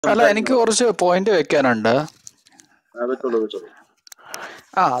അല്ല, എനിക്ക് കുറച്ച് പോയിന്റ് വെക്കാനുണ്ട്.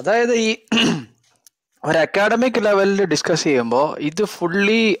 അതായത് ഈ ഒരു അക്കാഡമിക് ലെവലിൽ ഡിസ്കസ് ചെയ്യുമ്പോൾ ഇത്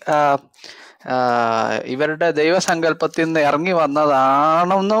ഫുള്ളി ഇവരുടെ ദൈവസങ്കല്പത്തിൽ നിന്ന് ഇറങ്ങി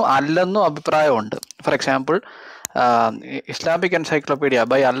വന്നതാണെന്നും അല്ലെന്നും അഭിപ്രായമുണ്ട്. For example, Islamic encyclopedia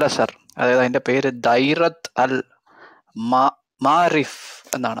by അല്ലസർ, അതായത് അതിന്റെ പേര് ദൈറത്ത് അൽ മാരിഫ്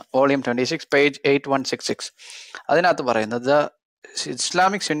എന്നാണ്, വോളിയം 26, പേജ് 8166. അതിനകത്ത് പറയുന്നത്,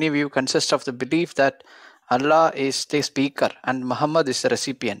 Islamic Sunni view consists of the belief that Allah is the speaker and Muhammad is the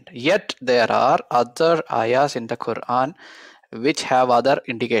recipient. Yet there are other ayahs in the Quran which have other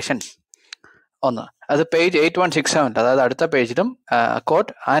indications. ഒന്ന് അത് page 8167, അതായത് അടുത്ത പേജിലും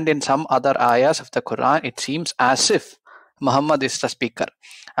coat, and in some other ആയാസ് of the Quran it seems as if Muhammad is the speaker.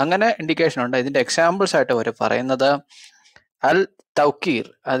 അങ്ങനെ indication ഉണ്ട്. ഇതിന്റെ examples ആയിട്ട് അവർ പറയുന്നത് അൽ തൗക്കീർ,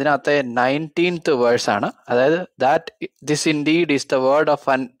 അതിനകത്തെ 19th വേഴ്സ് ആണ്. അതായത് that this indeed is the word of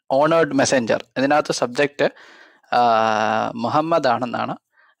an honoured Messenger. ഇതിനകത്ത് സബ്ജക്റ്റ് മുഹമ്മദ് ആണെന്നാണ്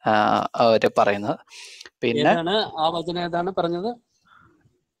അവർ പറയുന്നത്. പിന്നെ പറഞ്ഞത്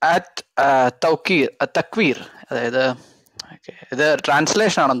അറ്റ് തക്വീർ, അതായത് ഇത്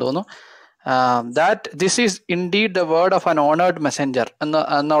ട്രാൻസ്ലേഷൻ ആണെന്ന് തോന്നുന്നു, that this is indeed the word of an honoured Messenger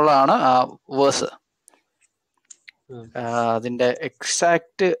എന്നുള്ളതാണ് ആ വേഴ്സ്. അതിന്റെ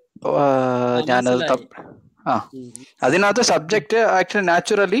എക്സാക്ട് ഞാനത് അതിനകത്ത് സബ്ജക്റ്റ് ആക്ച്വലി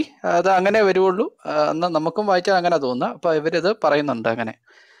നാച്ചുറലി അത് അങ്ങനെ വരുള്ളൂ എന്ന് നമുക്കും വായിച്ചാൽ അങ്ങനെ തോന്നുക. അപ്പൊ ഇവരിത് പറയുന്നുണ്ട് അങ്ങനെ.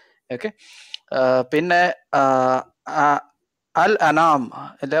 ഓക്കെ. പിന്നെ Al Anam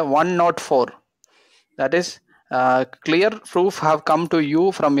 104, that is clear proof have come to you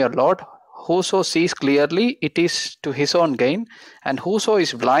from your Lord. Whoso sees clearly, it is to his own gain, and whoso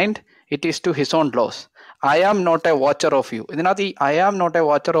is blind, it is to his own loss. I am not a watcher of you. ഇതിനകത്ത് ഈ I am not a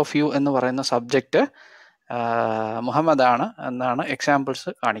watcher of you എന്ന് പറയുന്ന subject Muhammad ആണ് എന്നാണ് examples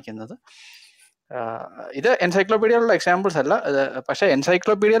കാണിക്കുന്നത്. ഇത് എൻസൈക്ലോപീഡിയയിലുള്ള examples അല്ല, പക്ഷേ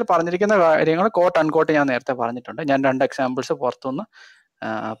എൻസൈക്ലോപീഡിയയിൽ പറഞ്ഞിരിക്കുന്ന കാര്യങ്ങൾ കോട്ട് അൺകോട്ട് ഞാൻ നേരത്തെ പറഞ്ഞിട്ടുണ്ട്. ഞാൻ 2 എക്സാമ്പിൾസ് പുറത്തുനിന്ന്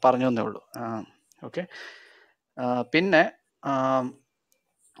പറഞ്ഞു എന്നേ ഉള്ളൂ. ഓക്കെ. പിന്നെ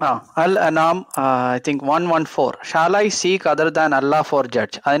അൽ അനാം I think 114, shall I seek other than Allah four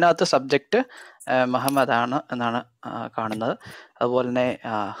judge. അതിനകത്ത് സബ്ജക്റ്റ് മുഹമ്മദ് ആണ് എന്നാണ് കാണുന്നത്. അതുപോലെ തന്നെ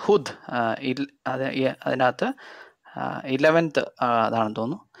ഹുദ്, അതിനകത്ത് 11th അതാണെന്ന്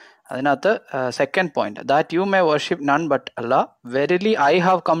തോന്നുന്നു. അതിനകത്ത് second point, that you may worship none but Allah, verily I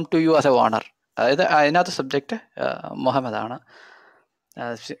have come to you as A Warner. അതായത് അതിനകത്ത് സബ്ജക്റ്റ് മുഹമ്മദ് ആണ്.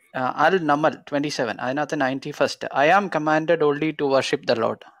 അൽ നമൽ 27, അതിനകത്ത് 91st, I am commanded only to worship the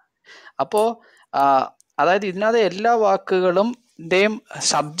Lord. അപ്പോൾ അതായത് ഇതിനകത്ത് എല്ലാ വാക്കുകളുടെയും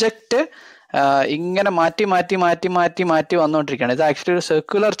സബ്ജക്റ്റ് ഇങ്ങനെ മാറ്റി മാറ്റി മാറ്റി മാറ്റി മാറ്റി വന്നുകൊണ്ടിരിക്കുകയാണ്. ഇത് ആക്ച്വലി ഒരു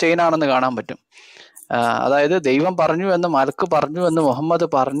സർക്കുലർ ചെയിൻ ആണെന്ന് കാണാൻ പറ്റും. അതായത് ദൈവം പറഞ്ഞു എന്ന്, മലക്ക് പറഞ്ഞു എന്ന്, മുഹമ്മദ്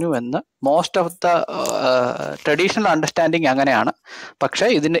പറഞ്ഞു എന്ന് most of the traditional understanding അങ്ങനെയാണ്. പക്ഷേ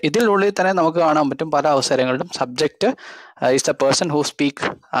ഇതിനുള്ളിൽ തന്നെ നമുക്ക് കാണാൻ പറ്റും പല അവസരങ്ങളിലും subject is the person who speak,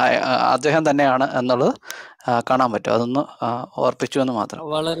 അദ്ദേഹം തന്നെയാണ് എന്നുള്ളത് കാണാൻ പറ്റും. അതൊന്ന് ഓർപ്പിച്ചു എന്ന് മാത്രം.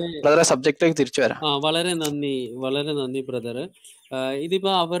 വളരെ സബ്ജക്റ്റിലേക്ക് തിരിച്ചു വരാം. വളരെ നന്ദി ബ്രദർ.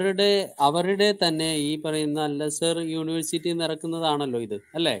 ഇതിപ്പോ അവരുടെ തന്നെ ഈ പറയുന്ന അല്ലസർ യൂണിവേഴ്സിറ്റി ഇറക്കുന്നതാണല്ലോ ഇത്,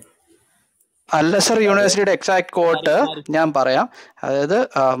 അല്ലേ? അല്ലസർ യൂണിവേഴ്സിറ്റിയുടെ എക്സാക്ട് കോട്ട് ഞാൻ പറയാം. അതായത്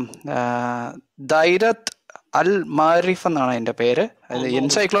ദൈറത്ത് അൽ മാരിഫ് എന്നാണ് അതിന്റെ പേര്.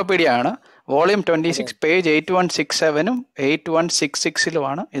 എൻസൈക്ലോപീഡിയ ആണ്, വോളിയം 26, പേജ് 8167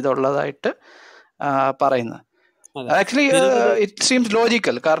 8166 ഇതുള്ളതായിട്ട് പറയുന്നത്. ആക്ച്വലി ഇറ്റ് സീംസ്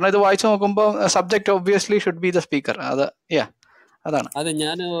ലോജിക്കൽ, കാരണം ഇത് വായിച്ചു നോക്കുമ്പോൾ subject obviously should be the speaker. അതാണ്. അതെ,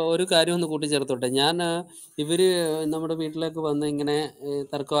 ഞാൻ ഒരു കാര്യം ഒന്ന് കൂട്ടിച്ചേർത്തോട്ടെ. ഇവര് നമ്മുടെ വീട്ടിലേക്ക് വന്ന് ഇങ്ങനെ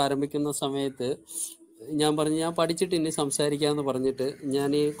തർക്കം ആരംഭിക്കുന്ന സമയത്ത് ഞാൻ പറഞ്ഞു, ഞാൻ പഠിച്ചിട്ട് ഇനി സംസാരിക്കാമെന്ന് പറഞ്ഞിട്ട് ഞാൻ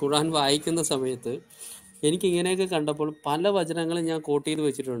ഈ ഖുർആൻ വായിക്കുന്ന സമയത്ത് എനിക്കിങ്ങനെയൊക്കെ കണ്ടപ്പോൾ പല വചനങ്ങളും ഞാൻ കോട്ട് ചെയ്ത്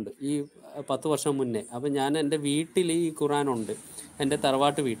വെച്ചിട്ടുണ്ട് ഈ 10 വർഷം മുന്നേ. അപ്പം ഞാൻ എൻ്റെ വീട്ടിൽ ഈ ഖുർആനുണ്ട്, എൻ്റെ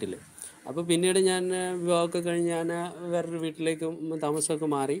തറവാട്ട് വീട്ടിൽ. അപ്പോൾ പിന്നീട് ഞാൻ വിവാഹമൊക്കെ കഴിഞ്ഞ് ഞാൻ വേറൊരു വീട്ടിലേക്ക് താമസമൊക്കെ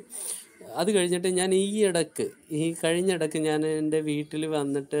മാറി. അത് കഴിഞ്ഞിട്ട് ഞാൻ ഈ കഴിഞ്ഞ ഇടയ്ക്ക് ഞാൻ എൻ്റെ വീട്ടിൽ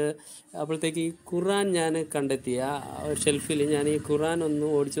വന്നിട്ട് അപ്പോഴത്തേക്ക് ഈ ഖുർആൻ ഞാൻ കണ്ടെത്തി. ആ ഷെൽഫിൽ ഞാൻ ഈ ഖുർആൻ ഒന്ന്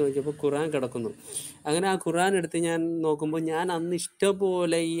ഓടിച്ചു നോക്കിയപ്പോൾ ഖുർആൻ കിടക്കുന്നു. അങ്ങനെ ആ ഖുർആൻ എടുത്ത് ഞാൻ നോക്കുമ്പോൾ ഞാൻ അന്ന്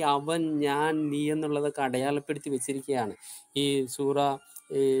ഇഷ്ടംപോലെ ഈ അവൻ, ഞാൻ, നീ എന്നുള്ളതൊക്കെ അടയാളപ്പെടുത്തി വെച്ചിരിക്കുകയാണ്. ഈ സൂറ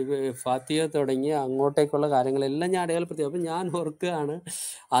ഈ ഫാത്തിഹ തുടങ്ങി അങ്ങോട്ടേക്കുള്ള കാര്യങ്ങളെല്ലാം ഞാൻ അടയാളപ്പെടുത്തി. അപ്പം ഞാൻ ഓർക്കുകയാണ്,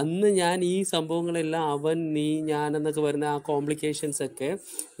 അന്ന് ഞാൻ ഈ സംഭവങ്ങളെല്ലാം അവൻ, നീ, ഞാൻ എന്നൊക്കെ വരുന്ന ആ കോംപ്ലിക്കേഷൻസ് ഒക്കെ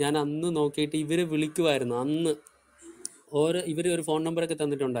ഞാൻ അന്ന് നോക്കിയിട്ട് ഇവരെ വിളിക്കുമായിരുന്നു. അന്ന് ഇവർ ഒരു ഫോൺ നമ്പറൊക്കെ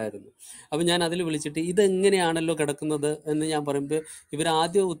തന്നിട്ടുണ്ടായിരുന്നു. അപ്പം ഞാൻ അതിൽ വിളിച്ചിട്ട് ഇതെങ്ങനെയാണല്ലോ കിടക്കുന്നത് എന്ന് ഞാൻ പറയുമ്പോൾ ഇവർ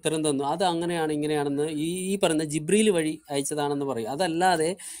ആദ്യം ഉത്തരം തന്നു, അത് അങ്ങനെയാണ് ഇങ്ങനെയാണെന്ന് ഈ പറയുന്ന ജിബ്രീൽ വഴി അയച്ചതാണെന്ന് പറയും. അതല്ലാതെ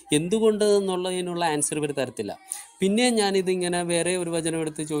എന്തുകൊണ്ട് എന്നുള്ളതിനുള്ള ആൻസർ ഇവർ തരത്തില്ല. പിന്നെ ഞാനിതിങ്ങനെ വേറെ ഒരു വചനം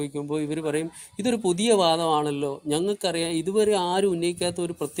എടുത്ത് ചോദിക്കുമ്പോൾ ഇവർ പറയും ഇതൊരു പുതിയ വാദമാണല്ലോ, ഞങ്ങൾക്കറിയാം ഇതുവരെ ആരും ഉന്നയിക്കാത്ത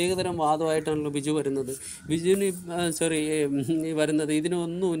ഒരു പ്രത്യേകതരം വാദമായിട്ടാണല്ലോ ബിജു വരുന്നത്, ബിജുവിന് വരുന്നത്,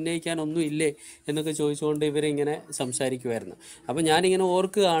 ഇതിനൊന്നും ഉന്നയിക്കാനൊന്നും ഇല്ലേ എന്നൊക്കെ ചോദിച്ചുകൊണ്ട് ഇവരിങ്ങനെ സംസാരിക്കുമായിരുന്നു. അപ്പോൾ ഞാനിങ്ങനെ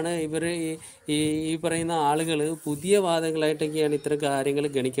ഓർക്കുകയാണ് ഇവർ ഈ പറയുന്ന ആളുകൾ പുതിയ വാദങ്ങളായിട്ടൊക്കെയാണ് ഇത്തരം കാര്യങ്ങൾ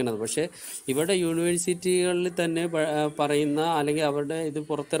ഗണിക്കുന്നത്. പക്ഷേ ഇവിടെ യൂണിവേഴ്സിറ്റികളിൽ തന്നെ പറയുന്ന അല്ലെങ്കിൽ അവരുടെ ഇത്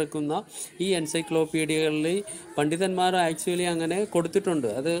പുറത്തിറക്കുന്ന ഈ എൻസൈക്ലോപീഡിയകളിൽ പണ്ഡിതന്മാർ ആക്ച്വലി അങ്ങനെ കൊടുത്തിട്ടുണ്ട്.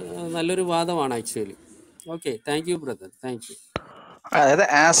 അത് നല്ലൊരു വാദമാണ് actually. Okay, thank you brother, thank you. അതായത്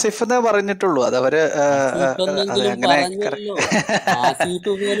ആസിഫ് എന്നേ പറഞ്ഞിട്ടുള്ളൂ, അതവര് അതെ ആസിഫെന്നെങ്കിലും അങ്ങനെ പറഞ്ഞല്ലോ. ആസിഫ്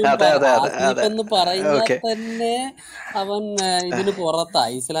പോലും അതെ അതെ അതെ ആസിഫ് അതെ എന്ന് പറഞ്ഞാൽ ഓക്കെ. തന്നെ അവൻ ഇതിന് പുറത്താ,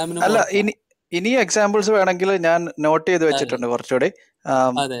 ഇസ്ലാമിന് അല്ല, പുറത്താ. ഇനി എക്സാമ്പിൾസ് വേണമെങ്കിൽ ഞാൻ നോട്ട് ചെയ്ത് അതെ വെച്ചിട്ടുണ്ട് കുറച്ചുകൂടി.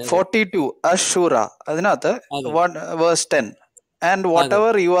 അതെ അതെ 42 അഷൂറ, അതിനകത്ത് അതെ വേഴ്സ് 10, ആൻഡ് വാട്ട് അതെ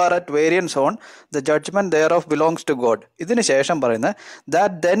ever you are at variance on the judgement there of belongs to God. ഇതിന് ശേഷം പറയുന്നത്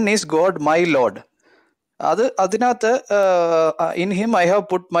that then is God my lord. അതിനകത്ത് in him I have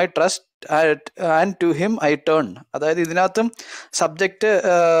put my trust and to him I turn. അതായത് ഇതിനകത്തും subject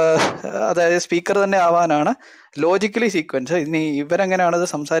അതായത് speaker തന്നെ ആവാനാണ് logically sequence. ഇനി ഇവരെങ്ങനെയാണ് ഇത്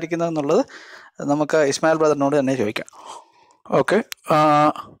സംസാരിക്കുന്നത് എന്നുള്ളത് നമുക്ക് ഇസ്മായിൽ ബ്രദറിനോട് തന്നെ ചോദിക്കാം. ഓക്കെ.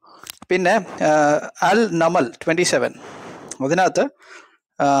 പിന്നെ അൽ നമൽ 27, അതിനകത്ത്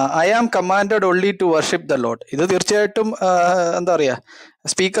I am commanded only to worship the load. ഇത് തീർച്ചയായിട്ടും എന്താ പറയുക,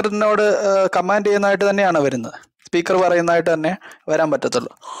 സ്പീക്കറിനോട് കമാൻഡ് ചെയ്യുന്നതായിട്ട് തന്നെയാണ് വരുന്നത്. സ്പീക്കർ പറയുന്നതായിട്ട് തന്നെ വരാൻ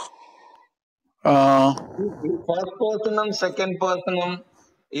പറ്റത്തുള്ളൂ. ഫസ്റ്റ് പേഴ്സണും സെക്കൻഡ് പേഴ്സണും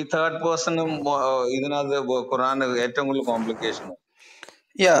ഈ തേർഡ് പേഴ്സണും ഇതിനകത്ത് ഖുർആൻ ഏറ്റവും കൂടുതൽ കോംപ്ലിക്കേഷൻ.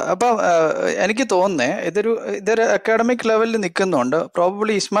 അപ്പം എനിക്ക് തോന്നുന്നേ ഇതൊരു അക്കാഡമിക് ലെവലിൽ നിൽക്കുന്നുണ്ട്.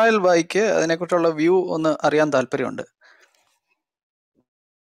 പ്രോബബ്ലി ഇസ്മായിൽ ഭായിക്ക് അതിനെക്കുറിച്ചുള്ള വ്യൂ ഒന്ന് അറിയാൻ താല്പര്യമുണ്ട്.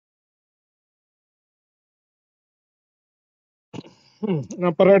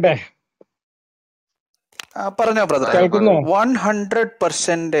 പറയട്ടെ, പറഞ്ഞോ ബ്രദറെ. കേൾക്കുന്നോ?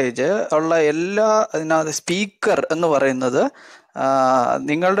 100% ഉള്ള എല്ലാ അതിനകത്ത് സ്പീക്കർ എന്ന് പറയുന്നത്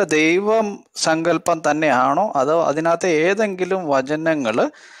നിങ്ങളുടെ ദൈവം സങ്കല്പം തന്നെയാണോ, അതോ അതിനകത്ത് ഏതെങ്കിലും വചനങ്ങൾ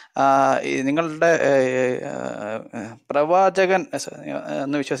നിങ്ങളുടെ പ്രവാചകൻ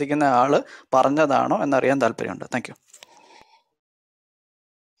എന്ന് വിശ്വസിക്കുന്ന ആള് പറഞ്ഞതാണോ എന്നറിയാൻ താല്പര്യമുണ്ട്. Thank you.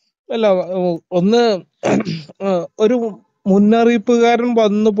 അല്ല, ഒന്ന് ഒരു മുന്നറിയിപ്പുകാരൻ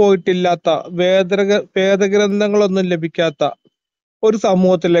വന്നു പോയിട്ടില്ലാത്ത വേദഗ്രന്ഥങ്ങളൊന്നും ലഭിക്കാത്ത ഒരു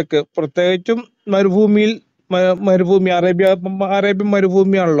സമൂഹത്തിലേക്ക്, പ്രത്യേകിച്ചും മരുഭൂമി അറേബ്യൻ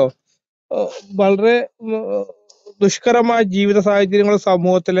മരുഭൂമിയാണല്ലോ, വളരെ ദുഷ്കരമായ ജീവിത സാഹചര്യങ്ങൾ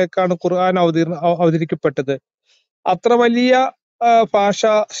സമൂഹത്തിലേക്കാണ് ഖുർആൻ അവതരിക്കപ്പെട്ടത്. അത്ര വലിയ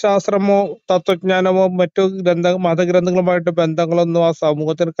ഭാഷാശാസ്ത്രമോ തത്വജ്ഞാനമോ മറ്റു മതഗ്രന്ഥങ്ങളുമായിട്ട് ബന്ധങ്ങളൊന്നും ആ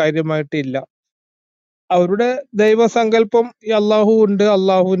സമൂഹത്തിന് കാര്യമായിട്ടില്ല. അവരുടെ ദൈവസങ്കല്പം ഈ അള്ളാഹു ഉണ്ട്,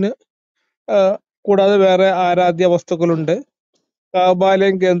 അള്ളാഹുവിന് കൂടാതെ വേറെ ആരാധ്യ വസ്തുക്കളുണ്ട്.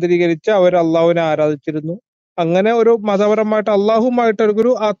 കാബാലയം കേന്ദ്രീകരിച്ച് അവർ അള്ളാഹുവിനെ ആരാധിച്ചിരുന്നു. അങ്ങനെ ഒരു മതപരമായിട്ട് അള്ളാഹുമായിട്ട്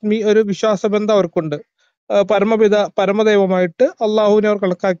ഒരു വിശ്വാസബന്ധം അവർക്കുണ്ട്. പരമദൈവമായിട്ട് അള്ളാഹുവിനെ അവർ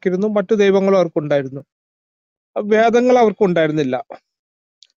കണക്കാക്കിയിരുന്നു. മറ്റു ദൈവങ്ങളും അവർക്കുണ്ടായിരുന്നു. വേദങ്ങൾ അവർക്കുണ്ടായിരുന്നില്ല.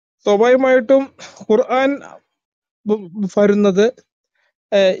 സ്വാഭാവികമായിട്ടും ഖുർആൻ വരുന്നത്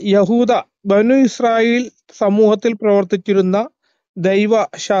യഹൂദ ബനു ഇസ്രായേൽ സമൂഹത്തിൽ പ്രവർത്തിച്ചിരുന്ന ദൈവ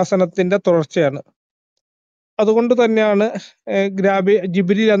ശാസനത്തിന്റെ തുടർച്ചയാണ്. അതുകൊണ്ട് തന്നെയാണ്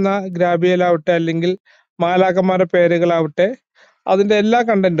ജിബ്രീൽ എന്ന ഗ്രാബിയലാവട്ടെ അല്ലെങ്കിൽ മാലാഖമാരുടെ പേരുകളാവട്ടെ അതിന്റെ എല്ലാ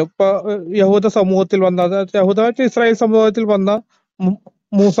കണ്ടന്റും ഇപ്പൊ യഹൂദ സമൂഹത്തിൽ വന്ന, ഇസ്രായേൽ സമൂഹത്തിൽ വന്ന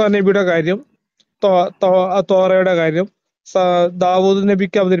മൂസ നബിയുടെ കാര്യം, തോറയുടെ കാര്യം, ദാവൂദ്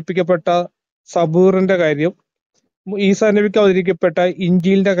നബിക്ക് അവതരിപ്പിക്കപ്പെട്ട സബൂറിന്റെ കാര്യം, ഈസാ നബിക്ക് അവതരിക്കപ്പെട്ട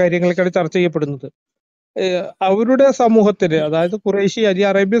ഇഞ്ചീലിന്റെ കാര്യങ്ങളൊക്കെയാണ് ചർച്ച ചെയ്യപ്പെടുന്നത്. അവരുടെ സമൂഹത്തിന്, അതായത് ഖുറൈശി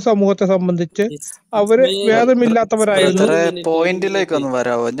അറേബ്യൻ സമൂഹത്തെ സംബന്ധിച്ച് അവര് വേദമില്ലാത്തവരായിരുന്നു. പോയിന്റിലേക്ക് ഒന്ന്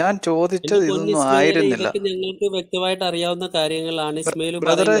വരാവോ? ഞാൻ ചോദിച്ചത് ഇതൊന്നും ആയിരുന്നില്ല. ഇതൊക്കെ ഞങ്ങൾക്ക് വ്യക്തമായിട്ട് അറിയാവുന്ന കാര്യങ്ങളാണ് ഇസ്മയിൽ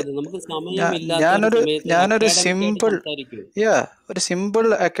ബ്രദറെ. പറയുന്നത്. നമുക്ക് സമയമില്ലാത്ത ഞാനൊരു സിമ്പിൾ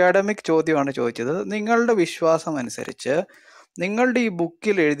അക്കാഡമിക് ചോദ്യമാണ് ചോദിച്ചത്. നിങ്ങളുടെ വിശ്വാസം അനുസരിച്ച് നിങ്ങളുടെ ഈ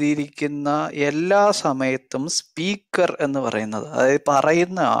ബുക്കിൽ എഴുതിയിരിക്കുന്ന എല്ലാ സമയത്തും സ്പീക്കർ എന്ന് പറയുന്നത്, അതായത്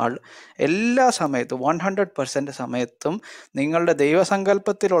പറയുന്ന ആൾ എല്ലാ സമയത്തും 100% സമയത്തും നിങ്ങളുടെ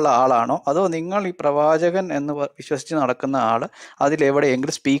ദൈവസങ്കല്പത്തിലുള്ള ആളാണോ, അതോ നിങ്ങൾ ഈ പ്രവാചകൻ എന്ന് വിശ്വസിച്ച് നടക്കുന്ന ആൾ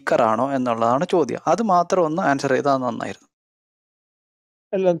അതിലെവിടെയെങ്കിലും സ്പീക്കറാണോ എന്നുള്ളതാണ് ചോദ്യം. അത് മാത്രം ഒന്ന് ആൻസർ ചെയ്താൽ നന്നായിരുന്നു.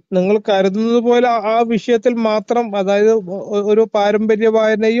 അല്ല, നിങ്ങൾ കരുതുന്നത് പോലെ ആ വിഷയത്തിൽ മാത്രം, അതായത് ഒരു പാരമ്പര്യ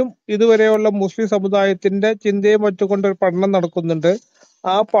വായനയും ഇതുവരെയുള്ള മുസ്ലിം സമുദായത്തിന്റെ ചിന്തയും വെച്ചുകൊണ്ട് ഒരു പഠനം നടക്കുന്നുണ്ട്.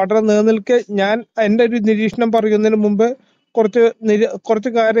 ആ പഠനം നിലനിൽക്കെ ഞാൻ എന്റെ ഒരു നിരീക്ഷണം പറയുന്നതിന് മുമ്പ് കുറച്ച്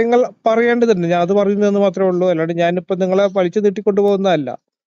കാര്യങ്ങൾ പറയേണ്ടതുണ്ട്. ഞാൻ അത് പറയുന്നതെന്ന് മാത്രമേ ഉള്ളൂ. അല്ലാണ്ട് ഞാനിപ്പോ നിങ്ങളെ വലിച്ചു നീട്ടിക്കൊണ്ടു പോകുന്നതല്ല.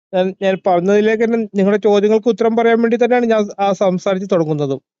 ഞാൻ പറഞ്ഞതിലേക്ക് തന്നെ നിങ്ങളുടെ ചോദ്യങ്ങൾക്ക് ഉത്തരം പറയാൻ വേണ്ടി തന്നെയാണ് ഞാൻ സംസാരിച്ച്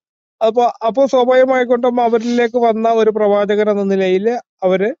തുടങ്ങുന്നതും. അപ്പൊ സ്വാഭാവികമായിക്കൊണ്ടും അവരിലേക്ക് വന്ന ഒരു പ്രവാചകൻ എന്ന നിലയിൽ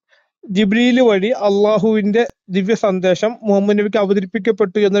അവര് ജിബ്രീല് വഴി അള്ളാഹുവിന്റെ ദിവ്യ സന്ദേശം മുഹമ്മദ് നബിക്ക്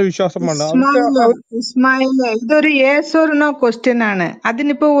അവതരിപ്പിക്കപ്പെട്ടു എന്ന വിശ്വാസമാണ് അവർക്ക്. ഇസ്മായില് ഇതൊരു യെസ് ഓർ നോ ക്വസ്റ്റ്യൻ ആണ്.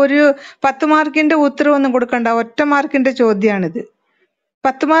 അതിനിപ്പോ ഒരു 10 മാർക്കിന്റെ ഉത്തരവൊന്നും കൊടുക്കണ്ട, ഒറ്റ മാർക്കിന്റെ ചോദ്യമാണിത്.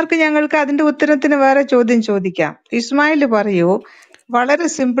 10 മാർക്ക് ഞങ്ങൾക്ക് അതിന്റെ ഉത്തരത്തിന് വേറെ ചോദ്യം ചോദിക്കാം. ഇസ്മായിൽ പറയൂ. വളരെ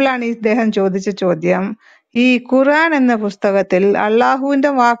സിമ്പിളാണ് ഇദ്ദേഹം ചോദിച്ച ചോദ്യം. ഈ ഖുർആൻ എന്ന പുസ്തകത്തിൽ അള്ളാഹുവിന്റെ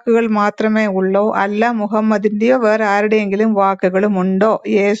വാക്കുകൾ മാത്രമേ ഉള്ളൂ, അല്ല മുഹമ്മദിന്റെയോ വേറെ ആരുടെയെങ്കിലും വാക്കുകളും ഉണ്ടോ?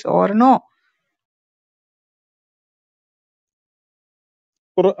 Yes or no?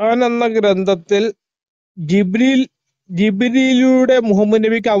 ഖുർആൻ എന്ന ഗ്രന്ഥത്തിൽ ജിബ്രീലിലൂടെ മുഹമ്മദ്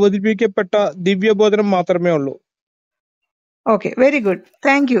നബിക്ക് അവതരിപ്പിക്കപ്പെട്ട ദിവ്യബോധനം മാത്രമേ ഉള്ളൂ. Okay, very good,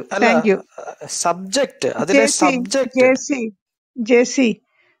 thank you, അല്ല, താങ്ക് യു. സബ്ജക്ട്, അതിലെ സബ്ജക്ട്. ജെസി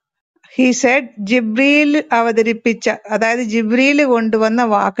ഹി സെഡ് ജിബ്രീൽ അവതരിപ്പിച്ച, അതായത് ജിബ്രീൽ കൊണ്ടുവന്ന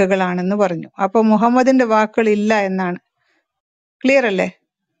വാക്കുകളാണെന്ന് പറഞ്ഞു. അപ്പൊ മുഹമ്മദിന്റെ വാക്കുകൾ ഇല്ല എന്നാണ്. ക്ലിയർ അല്ലേ?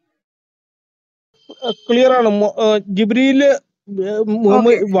 ക്ലിയർ ആണ്. ജിബ്രീല്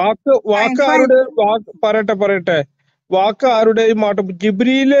ഓക്കെ, വാക്ക് ആരുടെ പറയട്ടെ വാക്ക് ആരുടെയും മാറ്റം.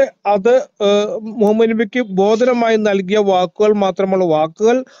 ജിബ്രീല് അത് മുഹമ്മദ് നബിക്ക് ബോധനമായി നൽകിയ വാക്കുകൾ മാത്രമുള്ള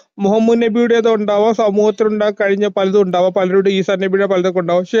വാക്കുകൾ. മുഹമ്മദ് നബിയുടേത് ഉണ്ടാവാം, സമൂഹത്തിലുണ്ടാകാൻ കഴിഞ്ഞ പലതും ഉണ്ടാവാം, പലരുടെ ഈസാ നബിയുടെ പലതൊക്കെ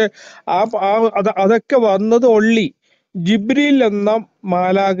ഉണ്ടാവും. പക്ഷെ അതൊക്കെ വന്നത് ഒള്ളി ജിബ്രീൽ എന്ന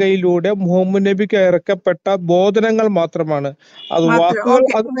മാലാഖയിലൂടെ മുഹമ്മദ് നബിക്ക് ഇറക്കപ്പെട്ട ബോധനങ്ങൾ മാത്രമാണ്. അത് വാക്കുകൾ.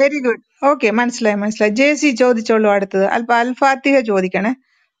 Very good. ഓക്കെ, മനസ്സിലായി. ജെസി ചോദിച്ചോളൂ അടുത്തത്. അൽഫാത്തിഹ ചോദിക്കണേ,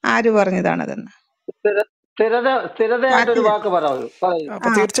 ആര് പറഞ്ഞതാണതെന്ന്. സ്ഥിരതയായിട്ടൊരു വാക്ക് പറയൂ. അപ്പൊ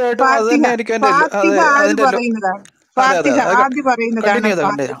തീർച്ചയായിട്ടും അത് തന്നെ എനിക്ക് ആദ്യം പറയുന്നതാണ്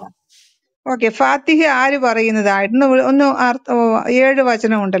ഫാത്തിഹ. ഓക്കെ, ഫാത്തിഹ ആര് പറയുന്നതായിരുന്നു? ഒന്ന് 7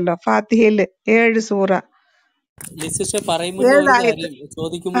 വചനം ഉണ്ടല്ലോ ഫാത്തിഹയില്, 7 സൂറ. ലിസിസ്റ്റെ പറയുമ്പോൾ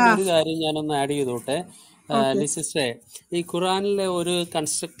ചോദിക്കുമ്പോൾ ഒരു കാര്യം ഞാനൊന്ന് ആഡ് ചെയ്തോട്ടെ. ലിസിസ്റ്റെ, ഈ ഖുറാനിലെ ഒരു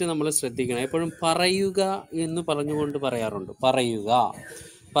കൺസ്ട്രക്റ്റ് നമ്മൾ ശ്രദ്ധിക്കണം. എപ്പോഴും പറയുക എന്ന് പറഞ്ഞുകൊണ്ട് പറയാറുണ്ട്. പറയുക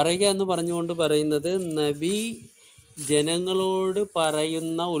എന്ന് പറഞ്ഞുകൊണ്ട് പറയുന്നത് നബി ജനങ്ങളോട്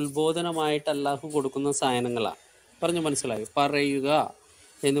പറയുന്ന ഉത്ബോധനമായിട്ട് അല്ലാഹു കൊടുക്കുന്ന സാധനങ്ങളാണ്. പറഞ്ഞു മനസ്സിലായി? പറയുക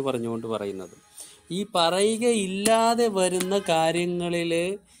എന്ന് പറഞ്ഞുകൊണ്ട് പറയുന്നത്. ഈ പറയുക ഇല്ലാതെ വരുന്ന കാര്യങ്ങളിൽ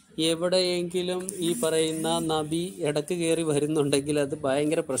എവിടെയെങ്കിലും ഈ പറയുന്ന നബി ഇടക്ക് കയറി വരുന്നുണ്ടെങ്കിൽ അത്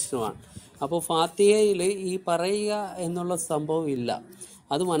ഭയങ്കര പ്രശ്നമാണ്. അപ്പോൾ ഫാത്തിഹയിൽ ഈ പറയുക എന്നുള്ള സംഭവം ഇല്ല.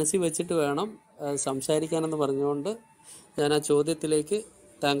 അത് മനസ്സിൽ വെച്ചിട്ട് വേണം സംസാരിക്കാനെന്ന് പറഞ്ഞുകൊണ്ട് ഞാൻ ആ ചോദ്യത്തിലേക്ക്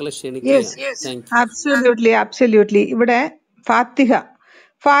താങ്കളെ ക്ഷണിക്കുകയാണ്. അബ്സല്യൂട്ട്ലി. ഇവിടെ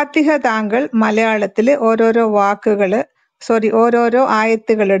ഫാത്തിഹ താങ്കൾ മലയാളത്തില് ഓരോരോ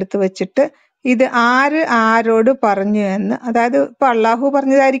ആയത്തുകൾ എടുത്തു വെച്ചിട്ട് ഇത് ആര് ആരോട് പറഞ്ഞു എന്ന്, അതായത് ഇപ്പൊ അള്ളാഹു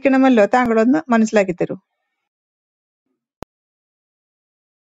പറഞ്ഞതായിരിക്കണമല്ലോ, താങ്കളൊന്ന് മനസ്സിലാക്കി തരൂ.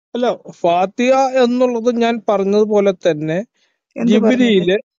 അല്ല, ഫാത്തിഹ എന്നുള്ളത് ഞാൻ പറഞ്ഞതുപോലെ തന്നെ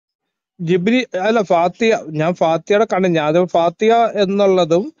ഫാത്തിഹയുടെ ഫാത്തിഹ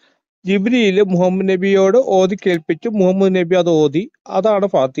എന്നുള്ളതും ജിബ്രീല് മുഹമ്മദ് നബിയോട് ഓതി കേൾപ്പിച്ചു. മുഹമ്മദ് നബി അത് ഓതി. അതാണ്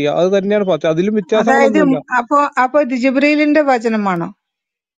ഫാത്തിഹ. അത് തന്നെയാണ് ഫാത്തിഹ. അതിലും വ്യത്യാസങ്ങളൊന്നുമില്ല. അപ്പൊ ഇത് ജിബ്രീലിന്റെ വചനമാണോ?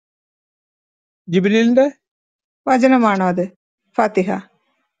 ജിബ്രീലിന്റെ വചനമാണോ അത് ഫാത്തിഹ?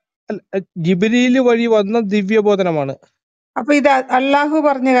 ജിബ്രീല് വഴി വന്ന ദിവ്യബോധനമാണ്. അപ്പൊ ഇത് അള്ളാഹു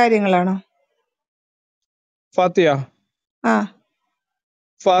പറഞ്ഞ കാര്യങ്ങളാണോ ഫാത്തിഹ?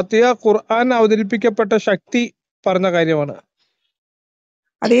 ഫാത്തിഹ ഖുർആൻ അവതരിപ്പിക്കപ്പെട്ട ശക്തി പറഞ്ഞ കാര്യമാണ്.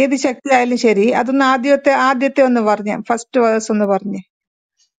 അതേത് ശക്തി ആയാലും ശരി, അതൊന്ന് ആദ്യത്തെ ഒന്ന് പറഞ്ഞേ, ഫസ്റ്റ് വേഴ്സ് ഒന്ന് പറഞ്ഞേ,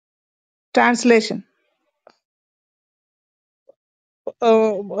 ട്രാൻസ്ലേഷൻ.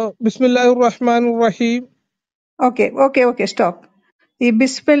 ബിസ്മില്ലാഹിർ റഹ്മാനിർ റഹീം. Okay, stop. ഈ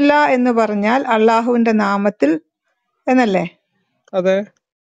ബിസ്മില്ല എന്ന് പറഞ്ഞാൽ അള്ളാഹുവിന്റെ നാമത്തിൽ എന്നല്ലേ? അതെ.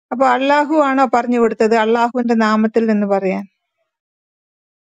 അപ്പൊ അള്ളാഹു ആണോ പറഞ്ഞു കൊടുത്തത് അള്ളാഹുവിന്റെ നാമത്തിൽ എന്ന് പറയാൻ?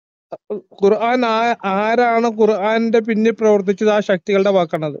 ഖുർആൻ ആരാണ് ഖുർആന്റെ പിന്നിൽ പ്രവർത്തിച്ചത്? ആ ശക്തികളുടെ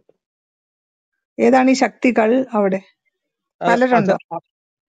വാക്കാണത്. ഏതാണ് ഈ ശക്തികൾ? അവിടെ പലരുണ്ടോ?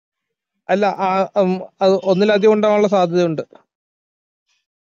 അല്ല, ഒന്നിലധികം ഉണ്ടാവാനുള്ള സാധ്യതയുണ്ട്.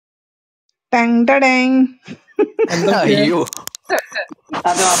 അയ്യോ,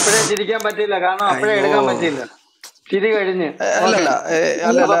 അത് അപ്പോഴേ ചിരിക്കാൻ പറ്റില്ല, കാരണം അപ്പോഴേ എടുക്കാൻ പറ്റില്ല. ചിരി കഴിഞ്ഞ്. ഓക്കെ, അല്ലല്ല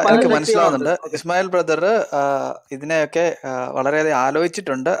അല്ലല്ല അപ്പൊ പല എനിക്ക് ശക്തികളുണ്ട്. മനസ്സിലാവുന്നുണ്ട്. ഓക്കെ, ഇസ്മായിൽ ബ്രദർ ഇതിനെയൊക്കെ വളരെയധികം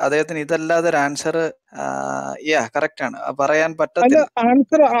ആലോചിച്ചിട്ടുണ്ട്. അദ്ദേഹത്തിന് ഇതല്ലാതെ ഒരു ആൻസർ കറക്റ്റ് ആണ്, പറയാൻ അല്ല, പറ്റത്തില്ല.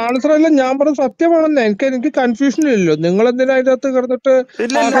 ആൻസർ അല്ല, ഞാൻ പറഞ്ഞ സത്യമാണെന്ന്. എനിക്ക് കൺഫ്യൂഷൻ ഇല്ലല്ലോ. നിങ്ങൾ എന്തിനാ അതിനകത്ത് കിടന്നിട്ട് ഇല്ല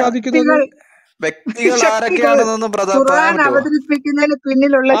ഇല്ല, ആഹ്ലാദിക്കുന്നത്? ശക്തികൾ വ്യക്തികൾ ശക്തികൾ ആരൊക്കെയാണെന്നൊന്നും പറയാൻ ഖുർആൻ പറ്റുമോ? അവതരിപ്പിക്കുന്നതിന്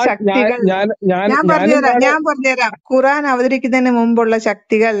പിന്നിലുള്ള ഞാൻ ശക്തികൾ ഞാൻ ഞാനെന്താണ് പറഞ്ഞുതരാം. ഖുർആൻ അവതരിക്കുന്നതിന് മുമ്പുള്ള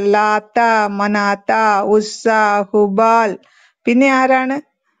ശക്തികൾ ലാത്ത, മനാത്ത, ഉസ്സ, ഹുബാൽ, പിന്നെ ആരാണ്?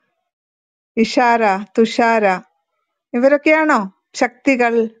 ഇഷാര, തുഷാര, ഇവരൊക്കെയാണോ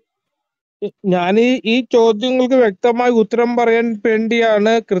ശക്തികൾ? ഞാൻ ഈ ചോദ്യങ്ങൾക്ക് വ്യക്തമായി ഉത്തരം പറയാൻ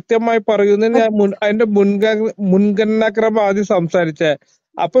വേണ്ടിയാണ് കൃത്യമായി പറയുന്നത്. ഞാൻ അതിന്റെ മുൻഗണനാക്രമം ആദ്യം സംസാരിച്ചേ.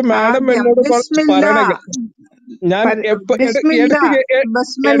 അപ്പൊ മാഡം ആദ്യം എന്നോട് ബിസ്മില്ല, പറയണ ഞാൻ ബിസ്മില്ലാ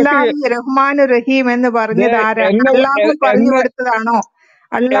ബിസ്മില്ലാഹി റഹ്മാൻ റഹീം എന്ന് പറഞ്ഞത് ആരാ? അല്ലാഹു പറഞ്ഞു കൊടുത്തതാണോ?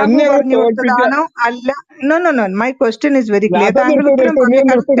 അല്ലാഹു എന്നെ പറഞ്ഞു തോൽപ്പിക്കാൻ കൊടുത്തതാണോ? അല്ല. Know my question is very clear. അത് താങ്കൾ ഉത്തരം പറഞ്ഞു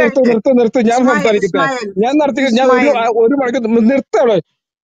കറക്റ്റ് ആയിട്ട്. ഞാൻ സംസാരിക്കട്ടെ. ഞാൻ ഒരു മണിക്കൂർ നിർത്തവിടെ.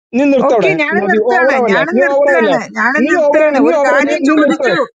 നീ നിർത്തവിടെ. ഓക്കെ, ഞാനും നിർത്തുകയാണ്. നീ ഒരു കാര്യം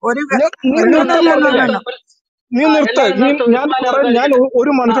ചോദിച്ചു. നിർത്താൻ പറഞ്ഞില്ലേ? നീ നിർത്ത്. എല്ലാവരും നിർത്തും. ഞാൻ ഇസ്മായിൽ പറയാൻ ഞാൻ സംസാരിക്കട്ടെ.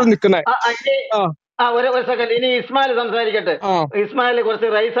 ഒരു മണിക്കൂർ നിൽക്കണേ. ഒരു സെക്കൻഡ്, ഇനി ഇസ്മായിൽ സംസാരിക്കട്ടെ. ഇസ്മായിൽ കുറച്ച്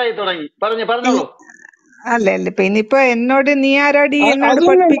റൈസായി തുടങ്ങി. പറഞ്ഞോളൂ. അല്ല ഇപ്പൊ ഇനിയിപ്പോ എന്നോട് നീ ആരാടി എന്നോട്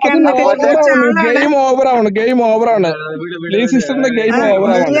പഠിപ്പിക്കാന്നൊക്കെ ചോദിച്ച ആളാണ്. ഗെയിം ഓവറാണ്. പ്ലീസ് സിസ്റ്ററിന്റെ ഗെയിം നീ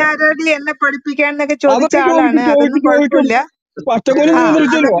ഓവറാണ്. ആരാടി എന്നെ പഠിപ്പിക്കാന്നൊക്കെ ചോദിച്ച ആളാണ്. അതൊന്നും ചോദിക്കും. കുഴപ്പമില്ല. അച്ചക്കുഞ്ഞ്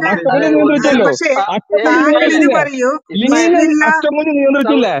നിയന്ത്രിച്ചല്ലോ. പക്ഷേ താങ്കൾ ഇത് പറയൂ, ബിസ്മില്ലാ. അച്ചക്കുഞ്ഞ്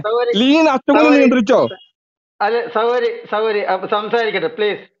നിയന്ത്രിച്ചില്ലേ? ലീൻ അച്ചക്കുഞ്ഞ് നിയന്ത്രിച്ചോ? അതെ, സൗകര്യ സംസാരിക്കട്ടെ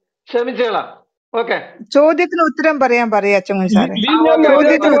പ്ലീസ്. ക്ഷമിച്ചോളാം. ഓക്കെ, ചോദ്യത്തിന് ഉത്തരം പറയാൻ പറയാ അച്ചങ്കുഞ്ഞ് സാറേ.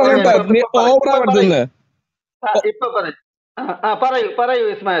 ഇപ്പൊ പറയൂ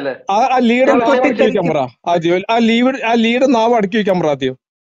ഇസ്മായില്. ആ ലീഡ് നാവ് അടക്കി വെക്കാൻ പറ ആദ്യം.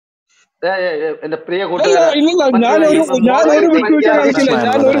 എന്റെ പ്രിയ കൂട്ടുകാരാ, ഞാനൊരു വിട്ടുവീഴ്ച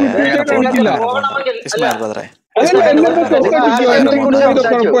കാണിക്കില്ല.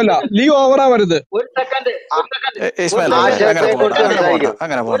 കുഴപ്പമില്ല. ലീ ഓവറാവരുത്. ഒരു സെക്കൻഡ്,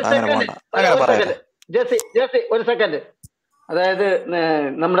 ജെസ്സി ഒരു സെക്കൻഡ്. അതായത്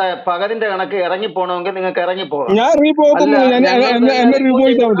നമ്മുടെ പകലിന്റെ കണക്ക് ഇറങ്ങി പോണമെങ്കിൽ നിങ്ങൾക്ക് ഇറങ്ങി പോകാം.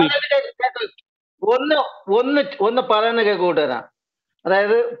 ഒന്ന് പറയുന്ന കേക്ക് കൂട്ടുതരാം.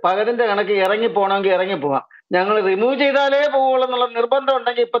 അതായത് പകലിന്റെ കണക്ക് ഇറങ്ങി പോണമെങ്കിൽ ഇറങ്ങി പോവാം. ഞങ്ങൾ റിമൂവ് ചെയ്താലേ പോവുള്ളൂ എന്നുള്ള നിർബന്ധം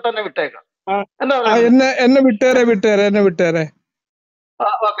ഉണ്ടെങ്കിൽ ഇപ്പൊ തന്നെ വിട്ടേക്കാം. എന്നെ വിട്ടേരെ.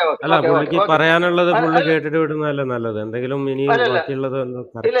 അല്ല, പുള്ളിക്ക് പറയാനുള്ളത് ഫുള്ള് കേട്ടിട്ട് വിടുന്നതല്ലേ നല്ലത്. എന്തെങ്കിലും ഇനി ബാക്കിയുള്ളത്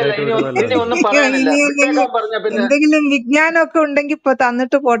ഒന്നും പറയാനില്ല. എന്തെങ്കിലും വിജ്ഞാനമൊക്കെ ഉണ്ടെങ്കിൽ ഇപ്പൊ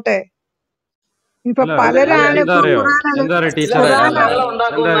തന്നിട്ട് പോട്ടെ. ഇപ്പൊ പലരാണ് എന്താ ടീച്ചറെ,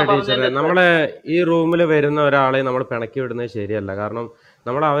 നമ്മളെ ഈ റൂമിൽ വരുന്ന ഒരാളെ നമ്മൾ പിണക്കി വിടുന്നത് ശരിയല്ല. കാരണം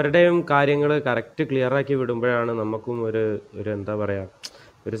നമ്മൾ അവരുടെയും കാര്യങ്ങൾ കറക്റ്റ് ക്ലിയർ ആക്കി വിടുമ്പോഴാണ് നമുക്കും ഒരു എന്താ പറയാ,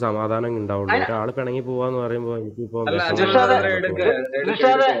 ഒരു സമാധാനം ഉണ്ടാവുള്ളൂ. ഒരാൾ പിണങ്ങി പോവാന്ന് പറയുമ്പോ എനിക്കിപ്പോ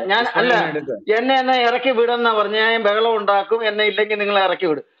ഞാൻ അല്ല, എന്നെ ഇറക്കി വിടുന്ന പറഞ്ഞ ഞാൻ ബഹളം ഉണ്ടാക്കും. എന്നെ ഇല്ലെങ്കിൽ നിങ്ങൾ ഇറക്കി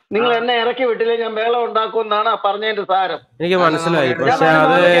വിടും. നിങ്ങൾ എന്നെ ഇറക്കി വിട്ടില്ലേ ഞാൻ ബഹളം ഉണ്ടാക്കും എന്നാണ് പറഞ്ഞതിന്റെ സാരം. എനിക്ക് മനസ്സിലായി. പക്ഷെ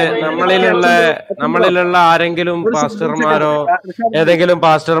അത് നമ്മളിലുള്ള ആരെങ്കിലും പാസ്റ്റർമാരോ ഏതെങ്കിലും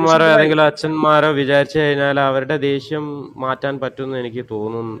അച്ഛന്മാരോ വിചാരിച്ചു കഴിഞ്ഞാൽ അവരുടെ ദേഷ്യം മാറ്റാൻ പറ്റുമെന്ന് എനിക്ക്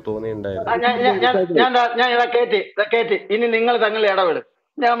തോന്നിയിട്ടുണ്ടായിരുന്നു. ഞാൻ ഇതാ കേറ്റി. ഇനി നിങ്ങൾ തങ്ങൾ ഇടപെടും.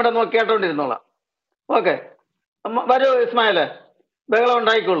 ഞാൻ ഇവിടെ നോക്കി കേട്ടോണ്ടിരുന്നോളാം. ഓക്കെ, വരൂ ഇസ്മായിലെ, ബഹളം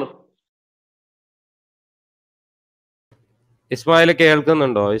ഉണ്ടായിക്കോളൂ. ഇസ്മായിൽ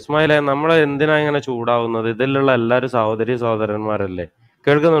കേൾക്കുന്നുണ്ടോ? ഇസ്മായിലെ, നമ്മളെ എന്തിനാ ഇങ്ങനെ ചൂടാവുന്നത്? ഇതിലുള്ള എല്ലാവരും സഹോദരന്മാരല്ലേ?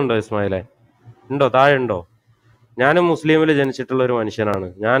 കേൾക്കുന്നുണ്ടോ ഇസ്മായിലെ? ഉണ്ടോ? താഴെ ഉണ്ടോ? ഞാനും മുസ്ലിമിൽ ജനിച്ചിട്ടുള്ള ഒരു മനുഷ്യനാണ്.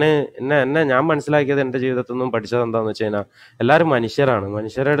 ഞാൻ മനസ്സിലാക്കിയത് എൻ്റെ ജീവിതത്തിൽ നിന്നും പഠിച്ചത് എന്താണെന്ന് വെച്ച് കഴിഞ്ഞാൽ എല്ലാവരും മനുഷ്യരാണ്.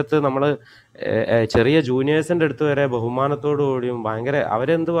 മനുഷ്യരുടെ അടുത്ത് നമ്മൾ ചെറിയ ജൂനിയേഴ്സിൻ്റെ അടുത്ത് വരെ ബഹുമാനത്തോടു കൂടിയും ഭയങ്കര